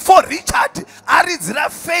words, before Richard Arizra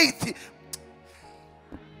faith,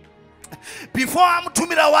 before I'm to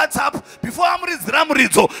WhatsApp, before I'm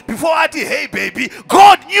Rizzo, before I say, hey baby,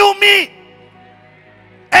 God knew me.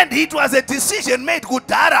 And it was a decision made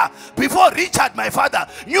Gudara before Richard, my father,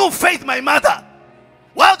 knew Faith, my mother.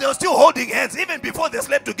 While they were still holding hands, even before they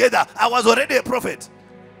slept together, I was already a prophet.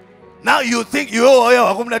 Now you think you are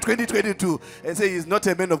 2022 and say he's not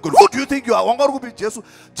a man of God. Who do you think you are? Jesus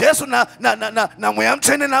na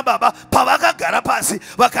muyamchene na baba pavaka garapasi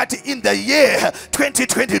wakati in the year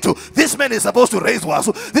 2022 this man is supposed to raise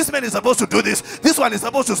wasu. This man is supposed to do this. This one is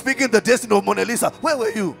supposed to speak in the destiny of Mona Lisa. Where were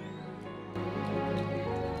you?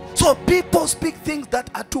 So people speak things that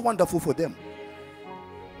are too wonderful for them.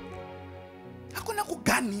 Hakuna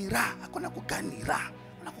kuganira.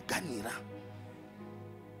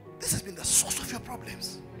 This has been the source of your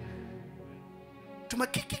problems. Get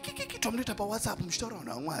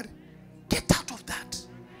out of that.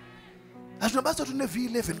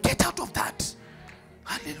 V11, get out of that.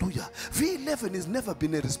 Hallelujah. V11 has never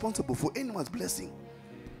been responsible for anyone's blessing.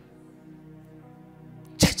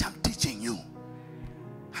 Church, I'm teaching you.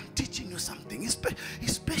 I'm teaching you something.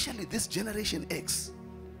 Especially this generation X.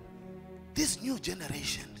 This new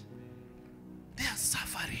generation. They are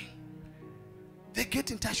suffering. They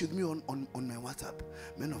get in touch with me on my WhatsApp.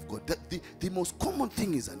 Men of God. The most common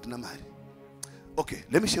thing is Antinamari. Okay,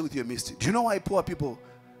 let me share with you a mystery. Do you know why poor people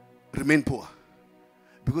remain poor?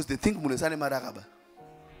 Because they think Munesane Maragaba.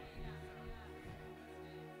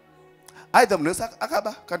 Either Munesa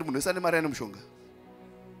Akaba, Kadu Munesane Maranum Shonga.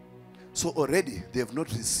 So already they have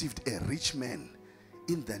not received a rich man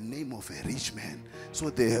in the name of a rich man. So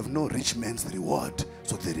they have no rich man's reward.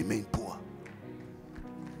 So they remain poor.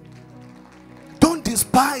 Don't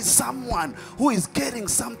despise someone who is getting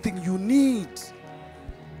something you need.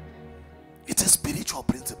 It's a spiritual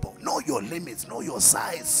principle. Know your limits, know your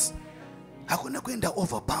size. Hakuna kwenda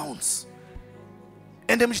over bounds.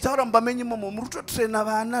 And the mshitaura mbamenyi momo mruto train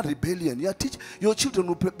rebellion. Your children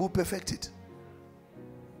will perfect it.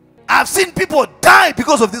 I've seen people die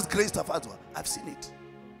because of this grace stuff as well. I've seen it.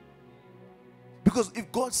 Because if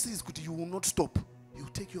God sees good, you will not stop. He will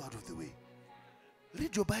take you out of the way.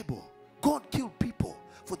 Read your Bible. God killed people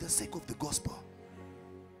for the sake of the gospel.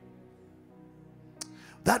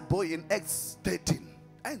 That boy in Acts 13.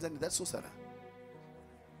 That's Sosara.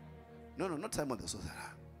 No, not Simon the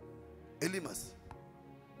Sosara. Elimas.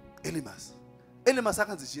 Elimas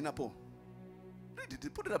akanzi china po. Read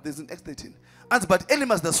it. Put it up. There's in Acts 13. But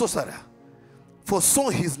Elimas the sorcerer, for so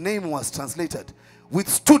his name was translated,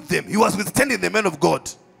 withstood them. He was withstanding the men of God,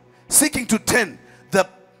 seeking to turn the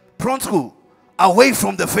prodigal away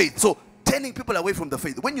from the faith. So turning people away from the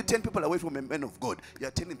faith. When you turn people away from the men of God, you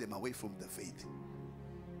are turning them away from the faith.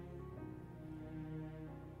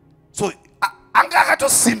 So Angaka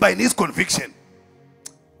Simba in his conviction.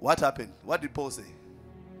 What happened? What did Paul say?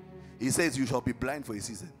 He says you shall be blind for a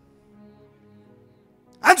season.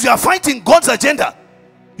 And you are fighting God's agenda.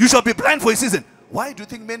 You shall be blind for a season. Why do you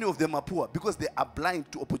think many of them are poor? Because they are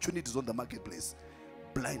blind to opportunities on the marketplace.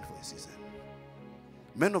 Blind for a season.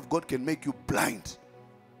 Men of God can make you blind.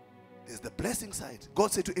 There's the blessing side.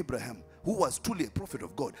 God said to Abraham, who was truly a prophet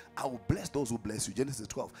of God, I will bless those who bless you. Genesis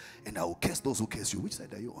 12. And I will curse those who curse you. Which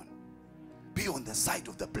side are you on? Be on the side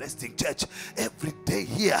of the blessing, church. Every day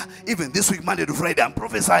here, even this week, Monday to Friday, I'm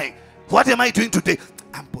prophesying. What am I doing today?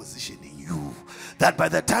 I'm positioning you. That by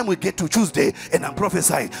the time we get to Tuesday and I'm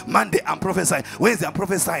prophesying, Monday I'm prophesying, Wednesday I'm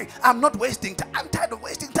prophesying, I'm not wasting time. I'm tired of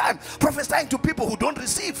wasting time prophesying to people who don't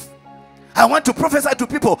receive. I want to prophesy to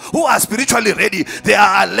people who are spiritually ready. They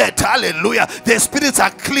are alert. Hallelujah. Their spirits are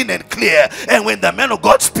clean and clear. And when the man of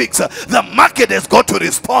God speaks, the market has got to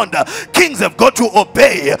respond. Kings have got to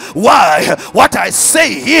obey. Why? What I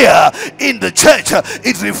say here in the church,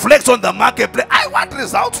 it reflects on the marketplace. I want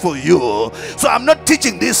results for you. So I'm not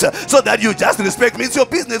teaching this so that you just respect me. It's your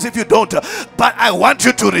business if you don't. But I want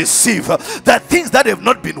you to receive that things that have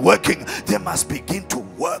not been working, they must begin to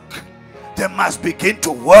work. They must begin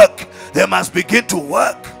to work. They must begin to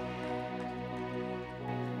work.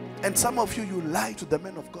 And some of you, you lie to the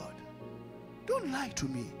men of God. Don't lie to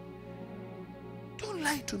me. Don't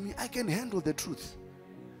lie to me. I can handle the truth.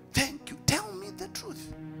 Thank you. Tell me the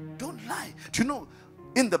truth. Don't lie. Do you know,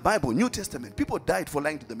 in the Bible, New Testament, people died for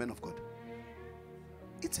lying to the men of God.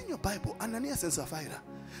 It's in your Bible. Ananias and Sapphira,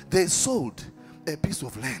 they sold a piece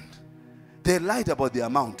of land. They lied about the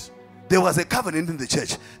amount. There was a covenant in the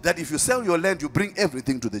church that if you sell your land, you bring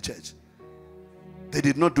everything to the church. They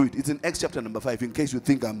did not do it. It's in Acts chapter number 5. In case you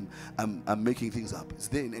think I'm making things up, it's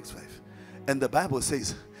there in Acts 5. And the Bible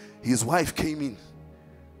says his wife came in,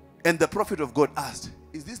 and the prophet of God asked,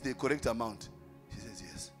 "Is this the correct amount?" She says,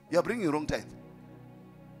 "Yes." You are bringing wrong tithe.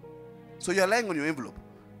 So you are lying on your envelope.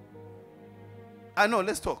 I know.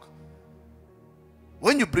 Let's talk.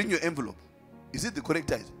 When you bring your envelope, is it the correct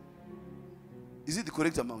tithe? Is it the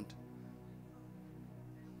correct amount?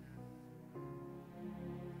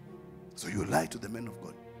 So you lie to the men of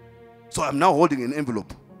God. So I'm now holding an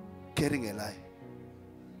envelope, carrying a lie.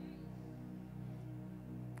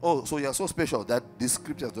 Oh, so you're so special that these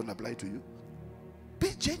scriptures don't apply to you? Be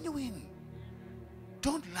genuine.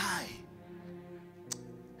 Don't lie.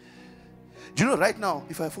 Do you know right now,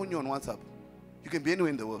 if I phone you on WhatsApp, you can be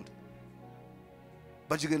anywhere in the world,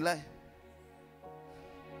 but you can lie.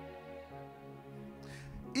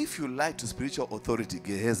 If you lie to spiritual authority,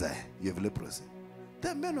 Gehazi, you have leprosy.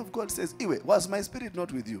 The man of God says, "Iwe, was my spirit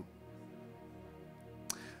not with you?"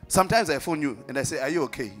 Sometimes I phone you and I say, "Are you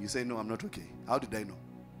okay?" You say, "No, I'm not okay." How did I know?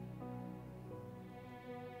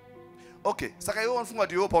 Okay, saka you want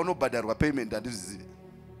to open no badarwa payment and this is it.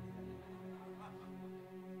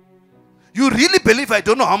 You really believe I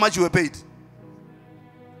don't know how much you were paid?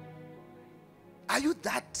 Are you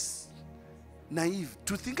that naive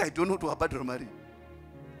to think I don't know to about Romari?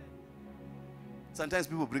 Sometimes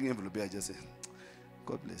people bring envelope. I just say,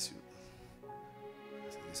 "God bless you."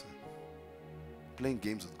 This one. Playing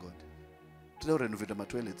games with God. Today I renovate my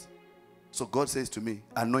toilets. So God says to me,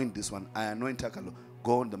 "Anoint this one." I anoint Takalo.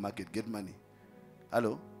 Go on the market, get money.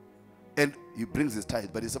 Hello? And he brings his tithe,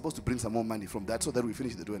 but he's supposed to bring some more money from that so that we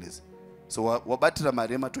finish the toilets. So wabatira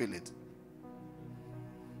marema toilet.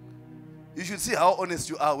 You should see how honest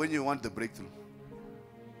you are when you want the breakthrough.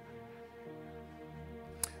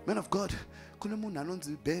 Men of God, kuna munhu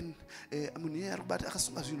anonzi Ben munhu iye arikubata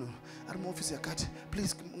akasunga zvino ari muofisi yakati,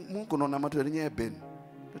 "Please mugonona matore nyaya Ben."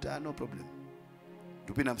 No problem.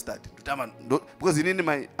 Ndopinda mustadi because inini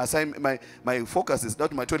my focus is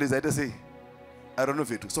not my toilets. I just say I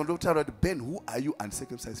renovate. So Dr. Ben, who are you,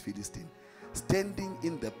 uncircumcised Philistine, standing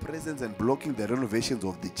in the presence and blocking the renovations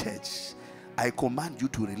of the church? I command you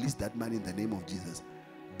to release that money in the name of Jesus.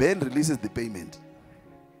 Ben releases the payment.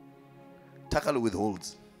 Takalo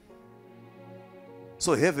withholds.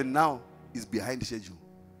 So heaven now is behind schedule.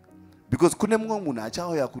 Because kune mumwe munhu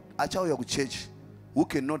achauya kuchurch who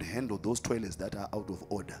cannot handle those toilets that are out of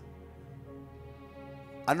order.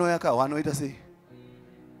 Anoyaka wanoita say,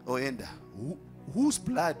 oenda. Whose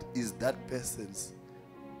blood is that person's?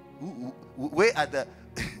 Where are the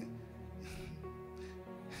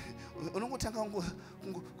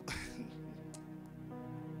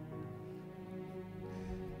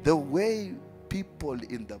the way people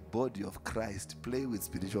in the body of Christ play with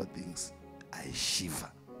spiritual things, I shiver.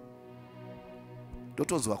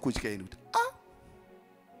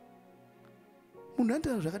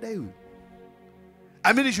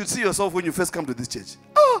 I mean, you should see yourself when you first come to this church.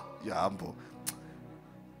 Oh, you're humble.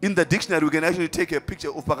 In the dictionary, we can actually take a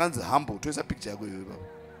picture of Pagan's humble. To a picture.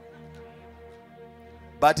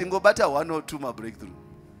 But in Gobata, 1 or 2 more breakthrough.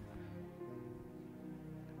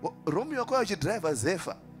 Romeo should drive a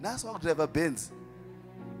Zephyr. Naso driver Benz.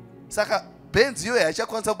 Saka Benz, you are a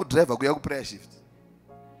good driver. Go prayer shift.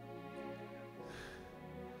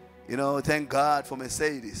 You know, thank God for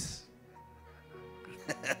Mercedes.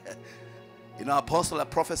 You know, Apostle had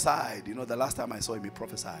prophesied. You know, the last time I saw him, he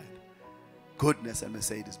prophesied goodness and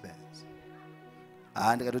Mercedes Benz.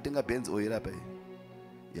 And I got to think of Benz oil.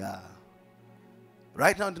 Yeah.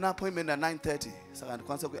 Right now, the appointment at 9:30. So I'm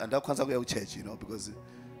going to go to church, you know, because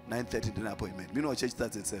 9:30 the appointment. You know, church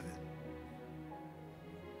starts at 7.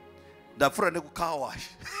 The friend of car wash.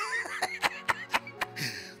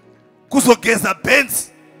 Kusogeza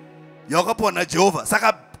Benz. Yokapona Jehovah.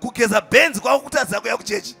 Saka kugeza Benz kwa kutaza kwa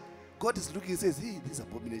church. God is looking and says, hey, this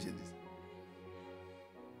abomination is.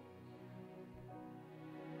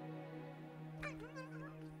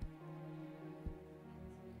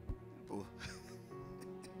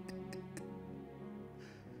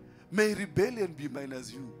 May rebellion be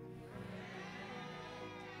minus you.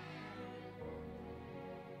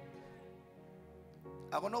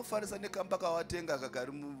 I don't know if I can come back to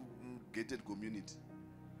gated community.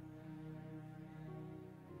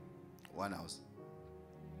 One house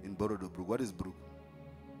in Borodo Brook. What is Brook?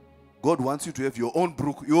 God wants you to have your own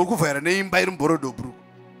Brook. You will go for a name by Borodo Brook.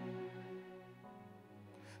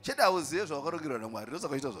 I was there, so I don't know. Those are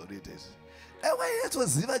going to be oriented. Why it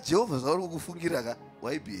was Ziva Jehovah's or Fungiraga?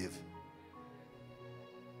 Why behave?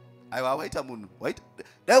 I wait a moon. Wait.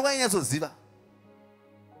 That why it was Ziva.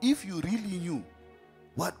 If you really knew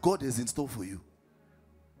what God has in store for you,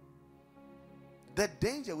 the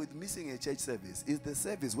danger with missing a church service is the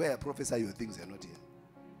service where I prophesy your things are not here.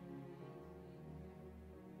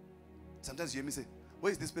 Sometimes you hear me say,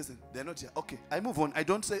 where is this person? They're not here. Okay, I move on. I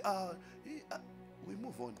don't say, we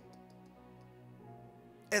move on.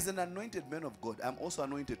 As an anointed man of God, I'm also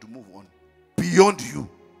anointed to move on beyond you.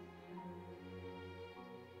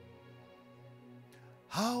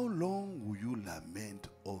 How long will you lament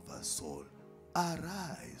over Saul?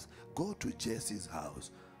 Arise, go to Jesse's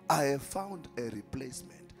house. I have found a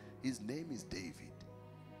replacement. His name is David.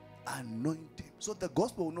 Anoint him. So the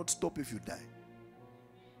gospel will not stop if you die.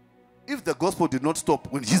 If the gospel did not stop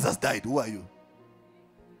when Jesus died, who are you?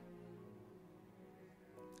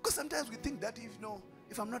 Because sometimes we think that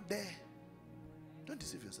if I'm not there, don't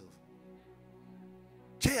deceive yourself.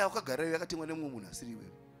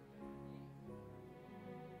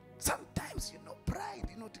 Sometimes, pride,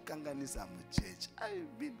 to kanganisa church. I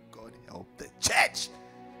mean, God help the church.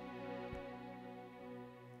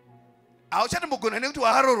 I was trying to go to a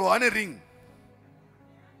harrow on a ring.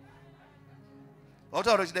 What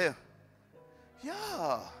are you there?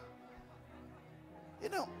 Yeah.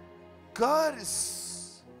 God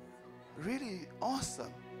is really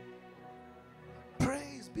awesome.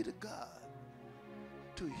 Praise be to God.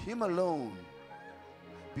 To him alone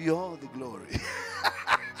be all the glory.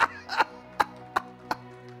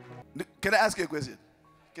 Can I ask you a question?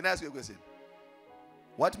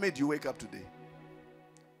 What made you wake up today?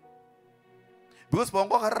 Because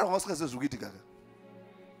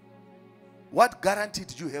what guarantee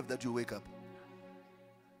did you have that you wake up?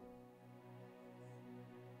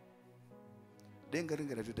 Denga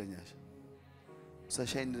ringa ratuta nyasha.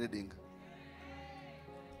 Usashainire denga.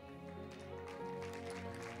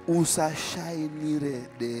 Usashainire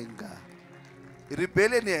denga.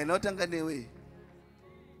 Rebellion here inotanga newe.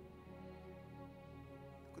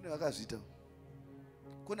 Kune vakazvita.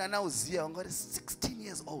 Kuna ana Uzia wanga 16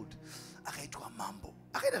 years old. Akaitwa mambo.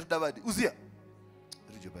 Akaita tudavadi. Uzia.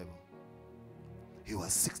 Read your Bible. He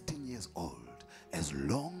was 16 years old. As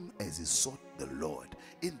long as he sought the Lord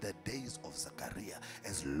in the days of Zechariah,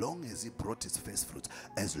 as long as he brought his first fruits,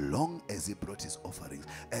 as long as he brought his offerings,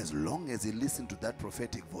 as long as he listened to that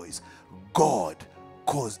prophetic voice, God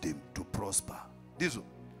caused him to prosper. This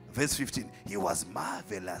Verse 15, he was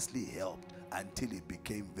marvelously helped until he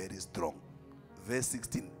became very strong. Verse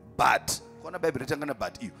 16, but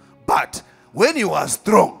when he was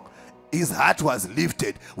strong, his heart was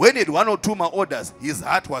lifted. When he had 1 or 2 more orders, his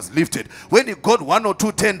heart was lifted. When he got 1 or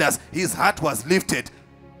 2 tenders, his heart was lifted.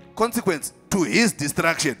 Consequence, to his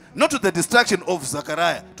distraction. Not to the distraction of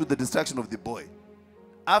Zechariah, to the distraction of the boy.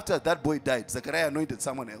 After that boy died, Zechariah anointed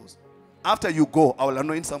someone else. After you go, I will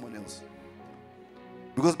anoint someone else.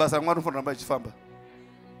 Because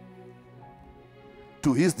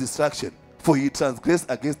to his distraction, for he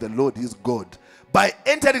transgressed against the Lord his God by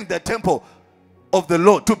entering the temple of the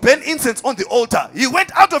Lord to burn incense on the altar. He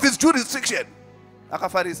went out of his jurisdiction.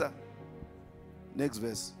 Akafarisa. Next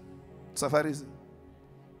verse. Safarisa.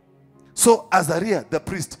 So Azariah the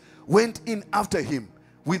priest went in after him,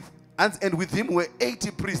 and with him were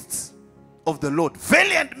 80 priests of the Lord,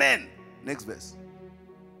 valiant men. Next verse.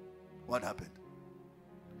 What happened?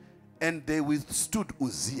 And they withstood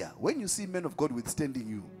Uzziah. When you see men of God withstanding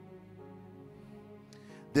you,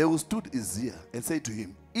 they withstood Uzziah and said to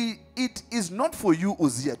him, it is not for you,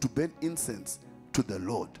 Uzziah, to burn incense to the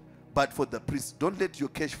Lord, but for the priests. Don't let your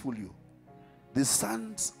cash fool you. The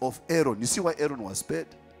sons of Aaron, you see why Aaron was spared?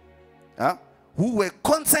 Huh? Who were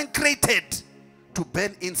consecrated to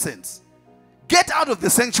burn incense. Get out of the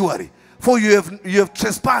sanctuary, for you have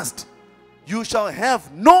trespassed. You shall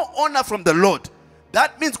have no honor from the Lord.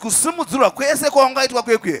 That means can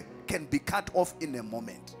be cut off in a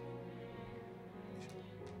moment.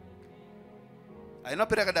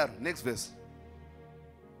 Next verse.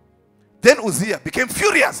 Then Uzziah became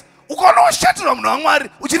furious.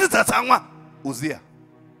 Uzziah.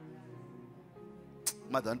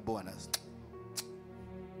 Mother and bonus.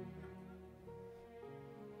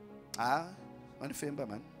 One fember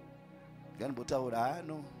man. Gan bota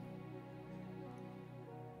no.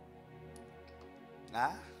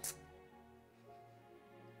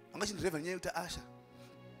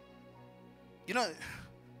 You know,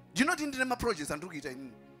 do you not in the projects and look it?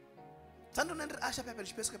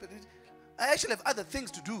 I actually have other things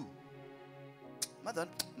to do. Mother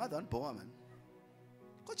and poor man.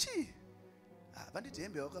 Kochi. I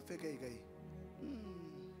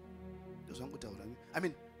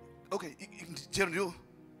mean, okay,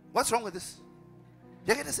 what's wrong with this?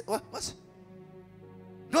 What?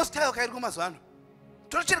 No style.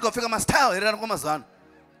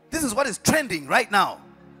 This is what is trending right now.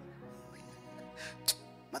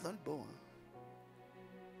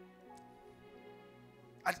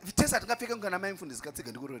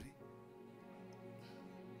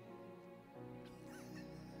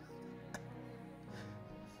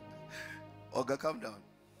 Oga, calm down.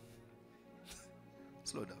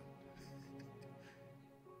 Slow down.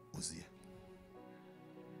 Uzziah,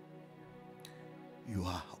 you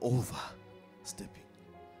are overstepping.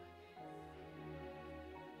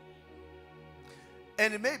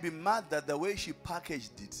 And it may be mad that the way she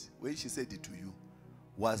packaged it, when she said it to you,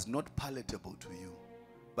 was not palatable to you.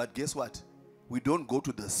 But guess what? We don't go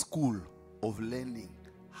to the school of learning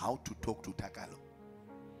how to talk to Takalo.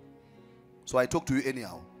 So I talk to you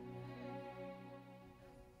anyhow.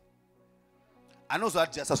 I know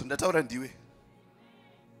that just as ndataura ndiwe.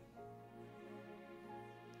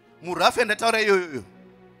 Murafe ndataura yo.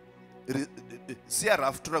 See a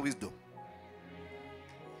rough to wisdom.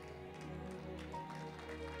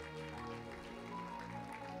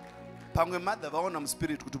 Pamwe mother vaona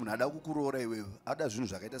spirit kuti munhu ada kukuroora iwewe ada zvinhu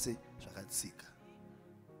zvakaita sei zvakatsika.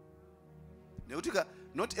 Neutika,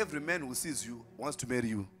 not every man who sees you wants to marry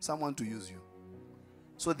you. Some want to use you.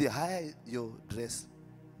 So the higher your dress,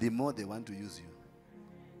 the more they want to use you.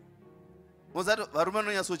 You're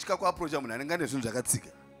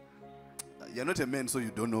not a man, so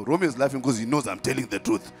you don't know. Romeo is laughing because he knows I'm telling the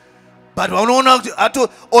truth. But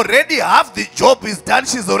already half the job is done.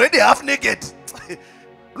 She's already half naked.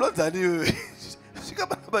 Not that you.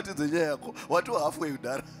 What halfway you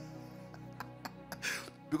done?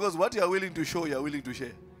 Because what you are willing to show, you are willing to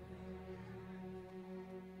share.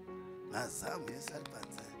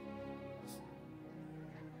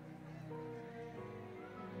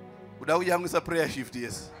 Without young is a prayer shift,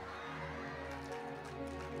 yes.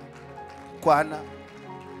 Kwana.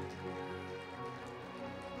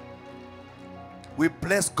 We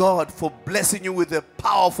bless God for blessing you with a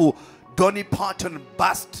powerful Donny Parton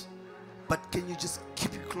bust. But can you just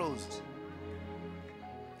keep it closed?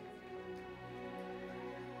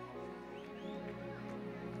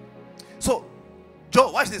 So,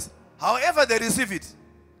 Joe, watch this. However they receive it,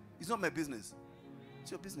 it's not my business. It's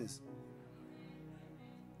your business.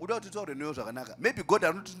 Maybe God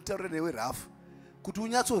are not telling you rough. Could you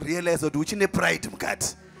not realize that we need pride?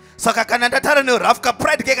 Saka kana ndatara nerafka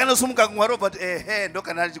pride ke kanosumuka kumwari but ndo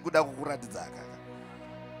kana achikuda kukuratidza kaka.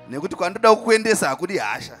 Nekuti kwandoda kukuendesa hakudi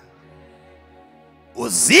hasha.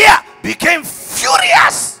 Uzziah became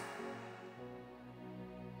furious.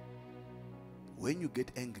 When you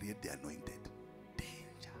get angry at the anointed,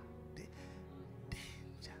 danger.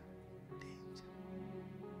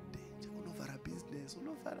 Over a business,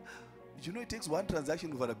 you know it takes one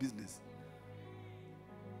transaction over a business.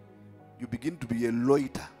 You begin to be a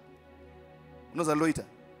loiter. You know a loiter?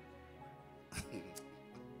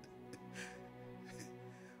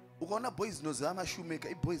 Ukaona boys knows I'm a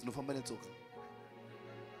shoemaker. Boys no family talk.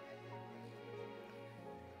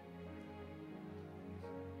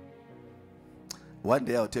 One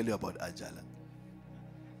day I'll tell you about Ajala.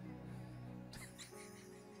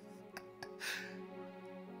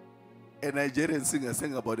 A Nigerian singer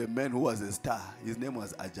sang about a man who was a star. His name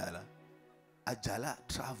was Ajala. Ajala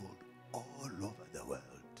traveled all over the world.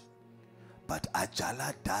 But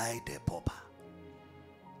Ajala died a pauper.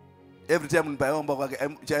 Every time in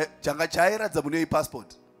Changa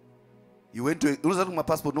passport. You went to my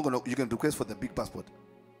passport, you can request for the big passport.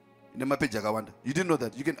 You didn't know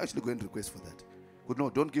that. You can actually go and request for that. But no,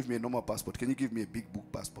 don't give me a normal passport. Can you give me a big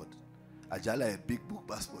book passport? Ajala a big book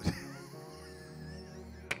passport.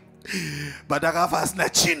 But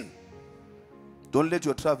don't let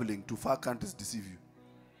your traveling to far countries deceive you.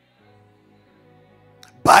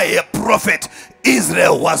 By a prophet,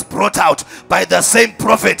 Israel was brought out. By the same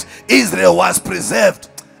prophet, Israel was preserved.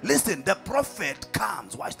 Listen, the prophet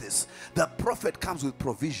comes, watch this. The prophet comes with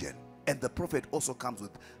provision, and the prophet also comes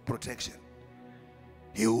with protection.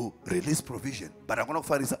 He will release provision, but I'm going to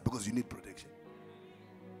find this up because you need protection.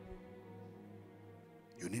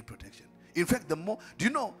 You need protection. In fact, the more, do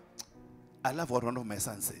you know, I love what one of my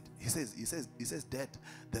sons said. He says, Dad,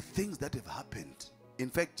 the things that have happened, in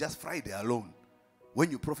fact, just Friday alone, when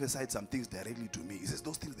you prophesied some things directly to me, he says,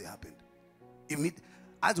 those things, they happened.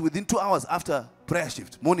 As within 2 hours after prayer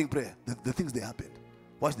shift, morning prayer, the things, they happened.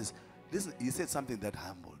 Watch this. Listen, he said something that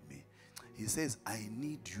humbled me. He says, I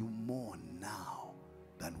need you more now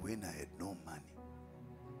than when I had no money.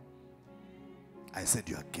 I said,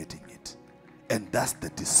 you are getting it. And that's the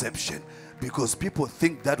deception. Because people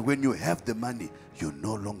think that when you have the money, you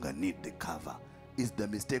no longer need the cover. It's the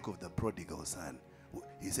mistake of the prodigal son.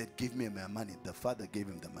 He said, give me my money. The father gave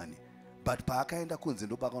him the money. But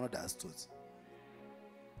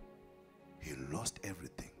he lost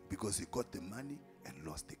everything because he got the money and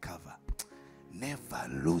lost the cover. Never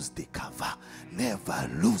lose the cover. Never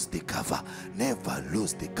lose the cover. Never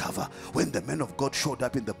lose the cover. When the man of God showed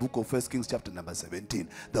up in the book of 1 Kings chapter number 17,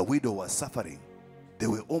 the widow was suffering. They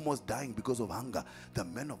were almost dying because of hunger. The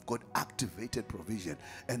man of God activated provision.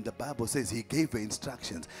 And the Bible says he gave her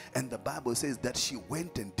instructions. And the Bible says that she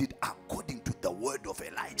went and did according to the word of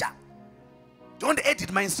Elijah. Don't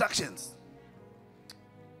edit my instructions.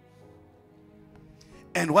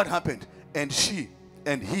 And what happened? And she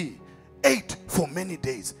and he ate for many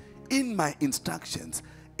days. In my instructions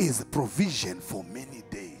is provision for many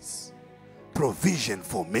days. Provision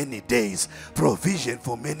for many days. Provision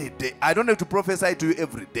for many days. I don't have to prophesy to you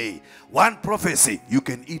every day. One prophecy, you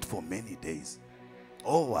can eat for many days.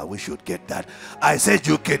 Oh, I wish you'd get that. I said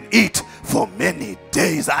you can eat for many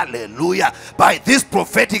days. Hallelujah. By this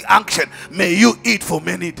prophetic action, may you eat for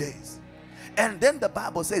many days. And then the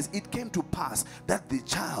Bible says it came to pass that the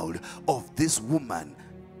child of this woman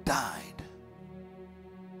died.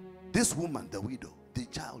 This woman, the widow, the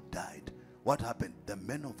child died. What happened? The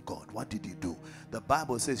man of God, what did he do? The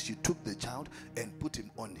Bible says she took the child and put him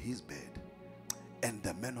on his bed. And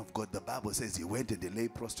the man of God, the Bible says he went and he lay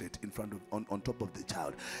prostrate in front of, on top of the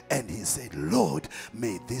child. And he said, Lord,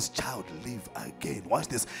 may this child live again. Watch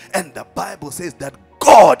this. And the Bible says that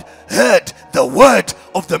God heard the word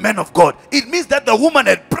of the man of God. It means that the woman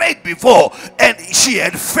had prayed before and she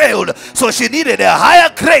had failed. So she needed a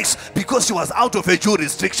higher grace because she was out of a Jew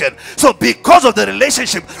restriction. So because of the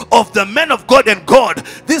relationship of the man of God and God,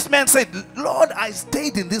 this man said, Lord, I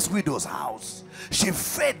stayed in this widow's house. She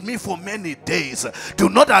fed me for many days. Do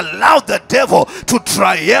not allow the devil to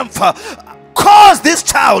triumph. Cause this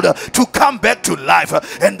child to come back to life.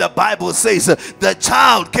 And the Bible says the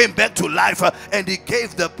child came back to life and he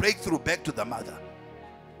gave the breakthrough back to the mother.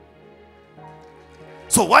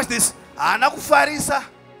 So watch this.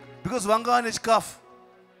 Because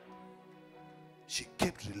she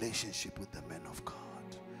kept relationship with the man of God.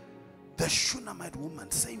 The Shunammite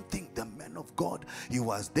woman, same thing. The man of God, he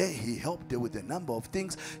was there. He helped her with a number of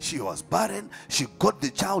things. She was barren. She got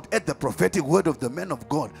the child at the prophetic word of the man of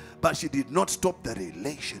God. But she did not stop the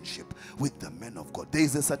relationship with the man of God. There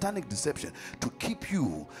is a satanic deception to keep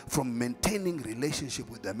you from maintaining relationship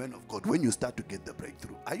with the man of God when you start to get the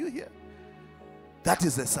breakthrough. Are you here? That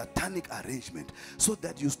is a satanic arrangement so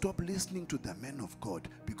that you stop listening to the man of God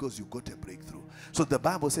because you got a breakthrough. So the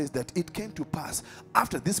Bible says that it came to pass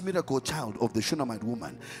after this miracle child of the Shunammite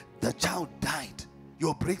woman, the child died.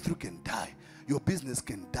 Your breakthrough can die. Your business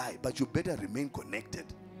can die, but you better remain connected.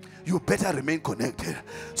 You better remain connected.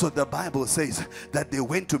 So the Bible says that they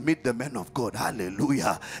went to meet the man of God.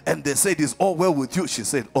 Hallelujah. And they said, is all well with you? She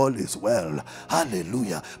said, all is well.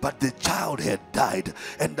 Hallelujah. But the child had died.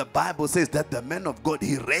 And the Bible says that the man of God,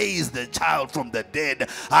 he raised the child from the dead.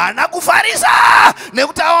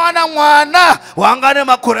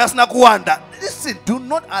 Listen, do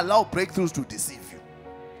not allow breakthroughs to deceive you.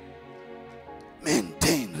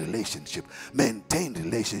 Maintain relationship. Maintain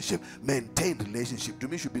relationship. Maintain relationship. To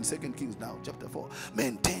me, should be in 2 Kings now, chapter 4.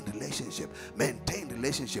 Maintain relationship. Maintain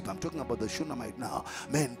relationship. I'm talking about the Shunammite now.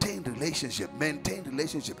 Maintain relationship. Maintain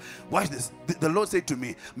relationship. Watch this. The Lord said to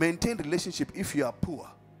me, maintain relationship if you are poor,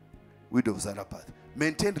 widow of Zarephath.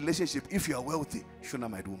 Maintain relationship if you are wealthy,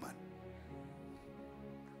 Shunammite woman.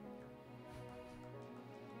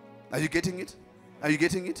 Are you getting it? Are you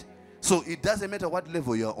getting it? So it doesn't matter what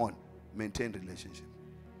level you're on. Maintain relationship.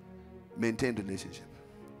 Maintain relationship.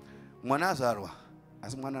 Mwana azarwa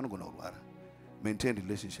asimwana anogona kurwara. Maintain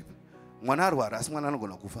relationship. Mwana arwara asimwana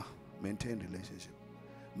anogona kufa. Maintain relationship.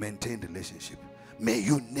 Maintain relationship. May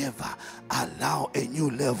you never allow a new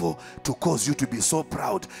level to cause you to be so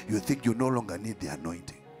proud you think you no longer need the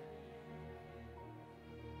anointing.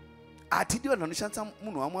 Atidi vanonishandisa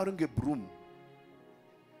munhu wamwari ngebroom.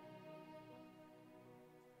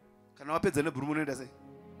 Kana wapedza nebroom unoenda sei?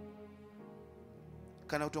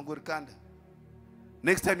 Kana utongori kanda.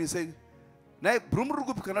 Next time you say, "Nai broom riri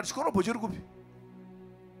kupi kana chikorobo chiri kupi?"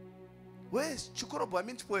 Where's chikorobo? I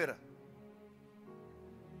mean Chipoyera.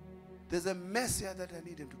 There's a mess here that I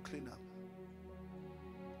need him to clean up.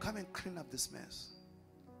 Come and clean up this mess.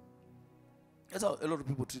 That's how a lot of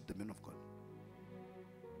people treat the men of God.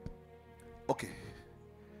 Okay.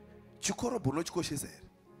 Chikorobo no chikosheza here.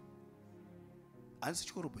 Ansi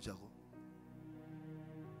chikorobo chako.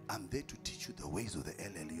 I'm there to teach you the ways of the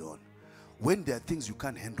El Elyon. When there are things you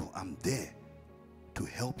can't handle, I'm there to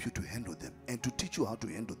help you to handle them and to teach you how to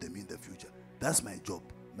handle them in the future. That's my job.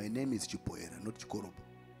 My name is Chipoyera, not Chikorobo.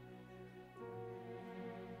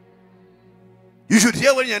 You should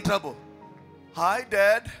hear when you're in trouble. Hi,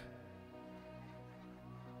 Dad.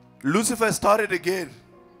 Lucifer started again.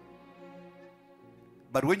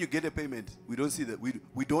 But when you get a payment, we don't see that. We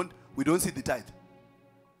don't see the tithe.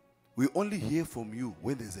 We only hear from you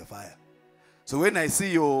when there's a fire. So when I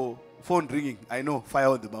see your phone ringing, I know fire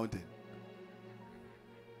on the mountain.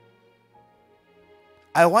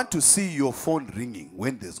 I want to see your phone ringing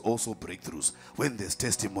when there's also breakthroughs, when there's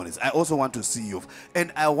testimonies. I also want to see you.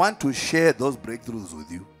 And I want to share those breakthroughs with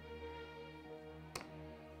you.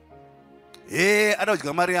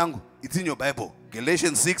 It's in your Bible.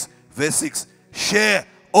 Galatians 6, verse 6. Share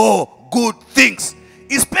all good things,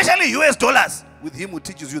 especially US dollars, with him who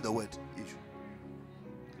teaches you the word.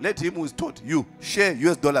 Let him who is taught you share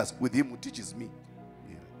US dollars with him who teaches me.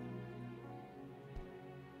 Yeah.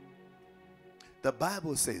 The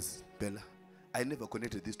Bible says, Bella, I never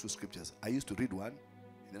connected these two scriptures. I used to read one,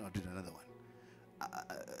 and then I'll read another one.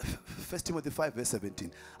 1 Timothy 5, verse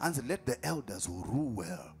 17. And let the elders who rule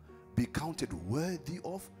well be counted worthy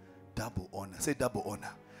of double honor. Say double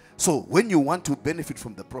honor. So when you want to benefit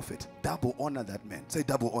from the prophet, double honor that man. Say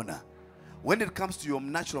double honor. When it comes to your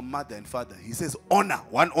natural mother and father, he says honor,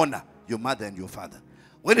 one honor, your mother and your father.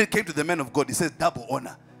 When it came to the man of God, he says double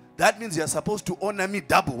honor. That means you are supposed to honor me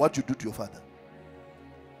double what you do to your father.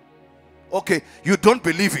 Okay, you don't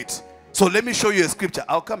believe it. So let me show you a scripture.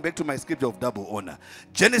 I'll come back to my scripture of double honor.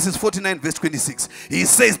 Genesis 49 verse 26. He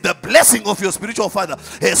says the blessing of your spiritual father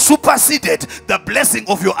has superseded the blessing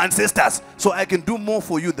of your ancestors. So I can do more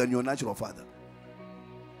for you than your natural father.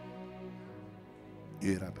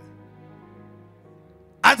 Yeah, Rabbi.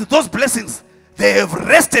 And those blessings, they have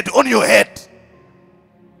rested on your head.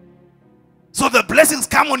 So the blessings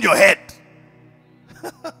come on your head.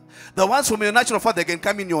 The ones from your natural father can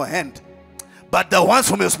come in your hand. But the ones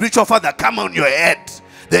from your spiritual father come on your head.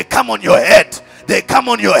 They come on your head. They come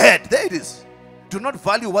on your head. There it is. Do not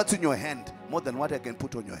value what's in your hand more than what I can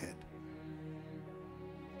put on your head.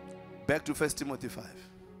 Back to 1 Timothy 5.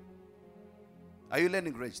 Are you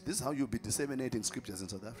learning, Rich? This is how you'll be disseminating scriptures in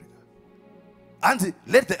South Africa. And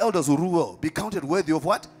let the elders who rule be counted worthy of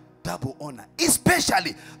what? Double honor.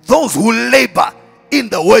 Especially those who labor in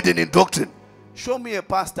the word and in doctrine. Show me a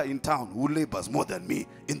pastor in town who labors more than me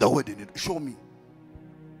in the word and in, show me.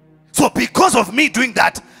 So because of me doing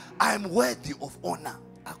that, I am worthy of honor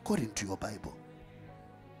according to your Bible.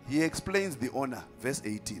 He explains the honor, verse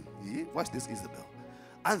 18. Watch this, Isabel.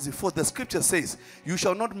 And for the scripture says, you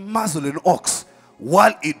shall not muzzle an ox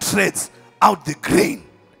while it treads out the grain,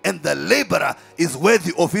 and the laborer is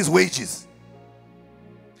worthy of his wages.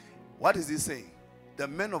 What is he saying? The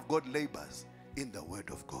man of God labors in the word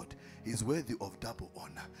of God. He's worthy of double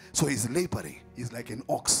honor. So he's laboring. He's like an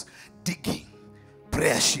ox digging.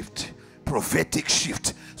 Prayer shift, prophetic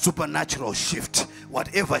shift, supernatural shift.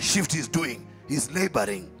 Whatever shift he's doing, he's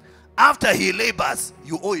laboring. After he labors,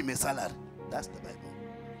 you owe him a salary. That's the Bible.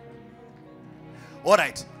 All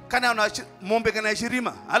right.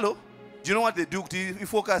 Hello? Do you know what they do?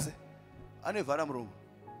 Focus.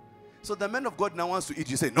 So the man of God now wants to eat.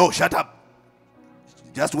 You say, no, shut up.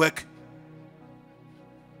 Just work.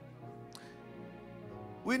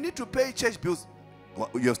 We need to pay church bills.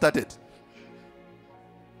 You have started.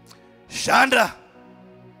 Chandra.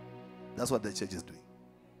 That's what the church is doing.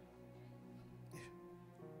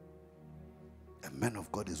 A man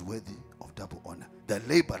of God is worthy of double honor. The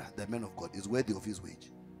laborer, the man of God, is worthy of his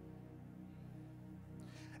wage.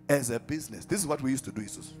 As a business, this is what we used to do,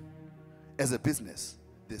 Jesus. As a business,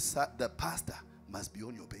 the pastor must be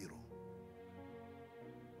on your payroll.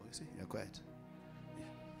 Oh, you see, you're quiet. Yeah.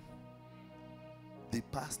 The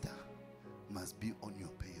pastor must be on your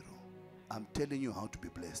payroll. I'm telling you how to be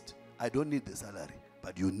blessed. I don't need the salary,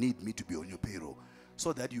 but you need me to be on your payroll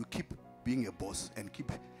so that you keep being a boss and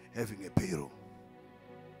keep having a payroll.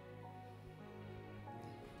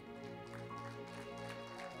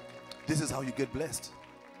 This is how you get blessed.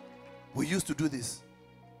 We used to do this.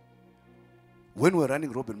 When we were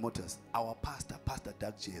running Robin Motors, our pastor, Pastor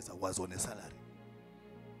Doug Chipoyera, was on a salary.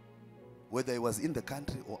 Whether he was in the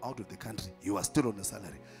country or out of the country, he was still on a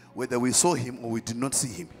salary. Whether we saw him or we did not see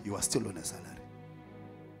him, he was still on a salary.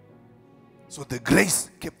 So the grace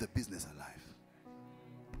kept the business alive.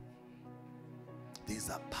 These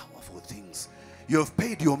are powerful things. You have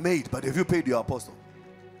paid your maid, but have you paid your apostle?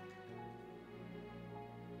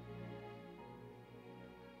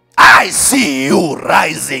 I see you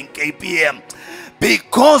rising, KPM.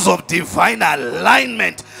 Because of divine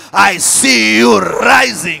alignment, I see you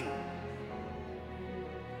rising.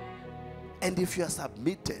 And if you are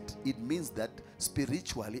submitted, it means that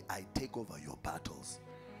spiritually I take over your battles.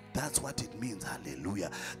 That's what it means.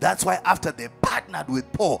 Hallelujah. That's why after they partnered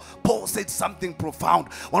with Paul, Paul said something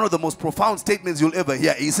profound. One of the most profound statements you'll ever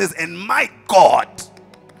hear. He says, and my God,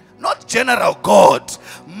 not general God,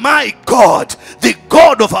 my God, the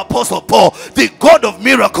God of Apostle Paul, the God of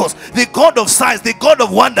miracles, the God of signs, the God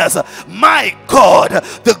of wonders, my God,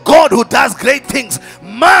 the God who does great things,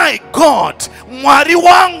 my God, Mwari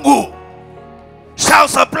wangu shall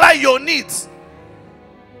supply your needs.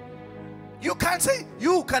 You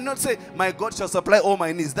cannot say, my God shall supply all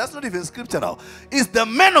my needs. That's not even scriptural. It's the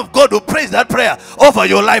man of God who prays that prayer over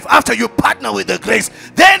your life after you partner with the grace.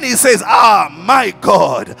 Then he says, my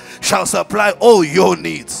God shall supply all your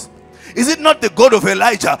needs. Is it not the God of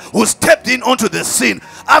Elijah who stepped in onto the scene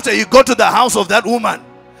after he got to the house of that woman?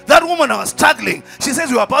 That woman was struggling. She says,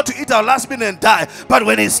 we were about to eat our last meal and die. But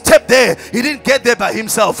when he stepped there, he didn't get there by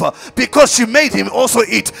himself because she made him also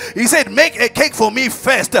eat. He said, make a cake for me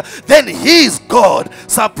first. Then his God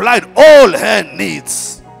supplied all her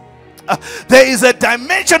needs. There is a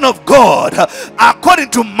dimension of God according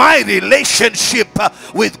to my relationship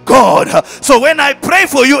with God. So when I pray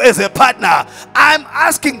for you as a partner, I'm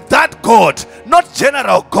asking that God, not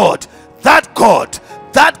general God, that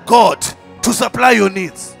God to supply your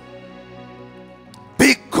needs.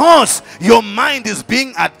 Because your mind is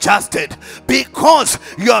being adjusted, because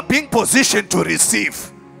you are being positioned to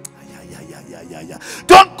receive.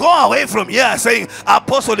 Don't go away from here saying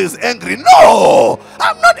apostle is angry. No,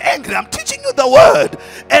 I'm not angry. I'm teaching you the word,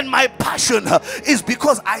 and my passion is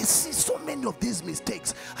because I see so many of these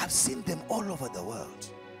mistakes. I've seen them all over the world.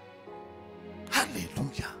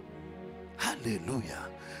 Hallelujah. Hallelujah.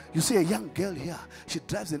 You see a young girl here, she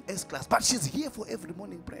drives an S-Class, but she's here for every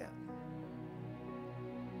morning prayer.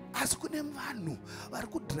 As kunemvanu, I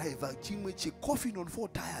could drive a chimwe coffin on 4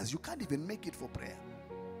 tires. You can't even make it for prayer.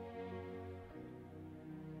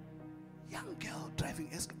 Young girl driving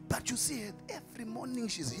S-Class, but you see her every morning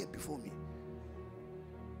she's here before me.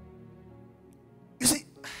 You see,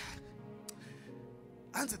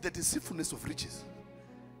 answer the deceitfulness of riches.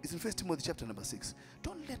 It's in 1 Timothy chapter number 6.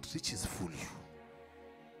 Don't let riches fool you.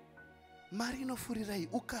 Marino furirai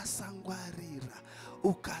ukasangwarira.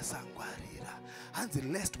 Ukasangwarira. Hands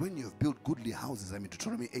lest when you have built goodly houses, I mean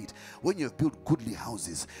Deuteronomy 8, when you have built goodly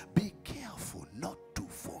houses, be careful not to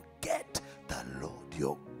forget the Lord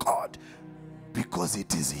your God, because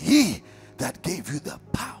it is He that gave you the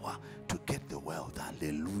power to get the wealth.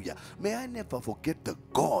 Hallelujah. May I never forget the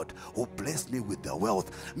God who blessed me with the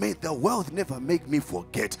wealth. May the wealth never make me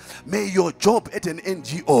forget. May your job at an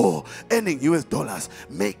NGO earning US dollars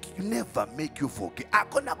never make you forget.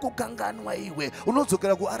 Akona kukanganwa iwe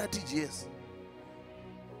unozokera ku RTGS.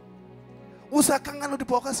 Usakangana kuti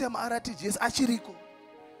pakasi ama RTGS achiriko.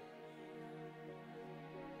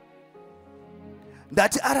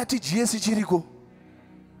 Ndati RTGS ichiriko.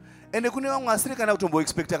 Ende kune vamwe asiri kana kutombo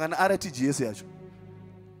expecta kana RTGS yacho.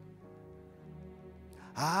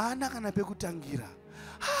 Haana kana pekutangira.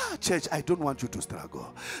 Church, I don't want you to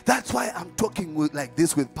struggle. That's why I'm talking like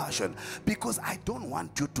this with passion, because I don't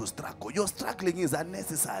want you to struggle. Your struggling is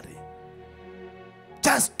unnecessary.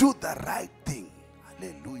 Just do the right thing.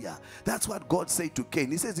 Hallelujah. That's what God said to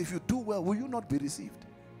Cain. He says, if you do well, will you not be received?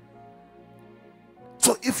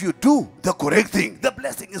 So if you do the correct thing, the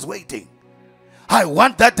blessing is waiting. I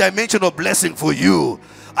want that dimension of blessing for you.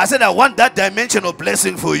 I said, I want that dimension of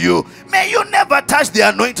blessing for you. May you never touch the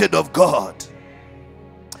anointed of God.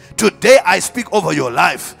 Today I speak over your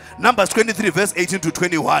life. Numbers 23 verse 18 to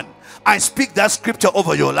 21. I speak that scripture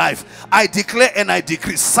over your life. I declare and I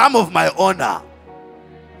decree some of my honor.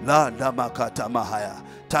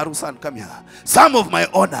 Tarusan, come here. Some of my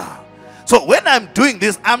honor. So when I'm doing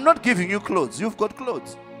this, I'm not giving you clothes. You've got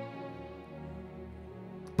clothes.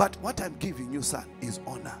 But what I'm giving you, son, is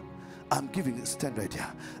honor. I'm giving you, stand right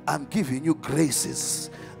here. I'm giving you graces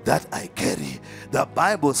that I carry. The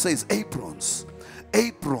Bible says aprons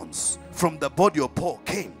from the body of Paul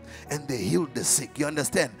came and they healed the sick. You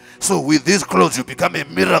understand? So with these clothes you become a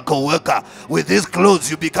miracle worker. With these clothes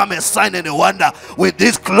you become a sign and a wonder. With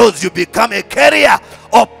these clothes you become a carrier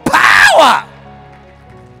of power.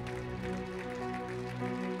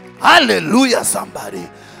 Hallelujah, somebody.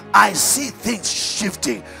 I see things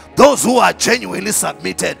shifting. Those who are genuinely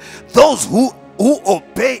submitted, those who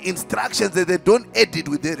obey instructions that they don't edit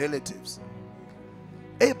with their relatives.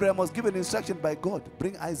 Abraham was given instruction by God.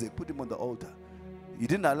 Bring Isaac, put him on the altar. He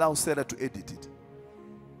didn't allow Sarah to edit it.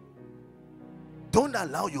 Don't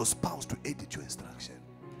allow your spouse to edit your instruction.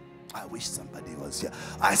 I wish somebody was here.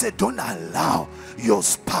 I said, don't allow your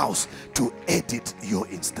spouse to edit your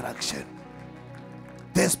instruction.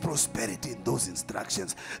 There's prosperity in those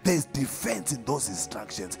instructions. There's defense in those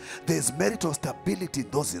instructions. There's marital stability in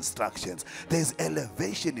those instructions. There's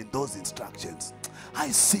elevation in those instructions. I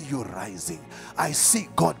see you rising. I see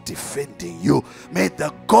God defending you. May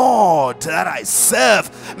the God that I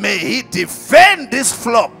serve, may He defend this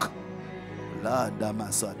flock. My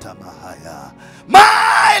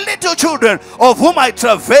little children, of whom I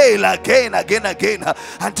travail again,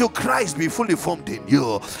 until Christ be fully formed in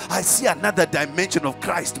you. I see another dimension of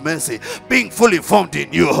Christ's mercy being fully formed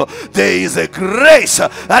in you. There is a grace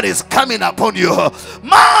that is coming upon you.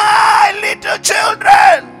 My little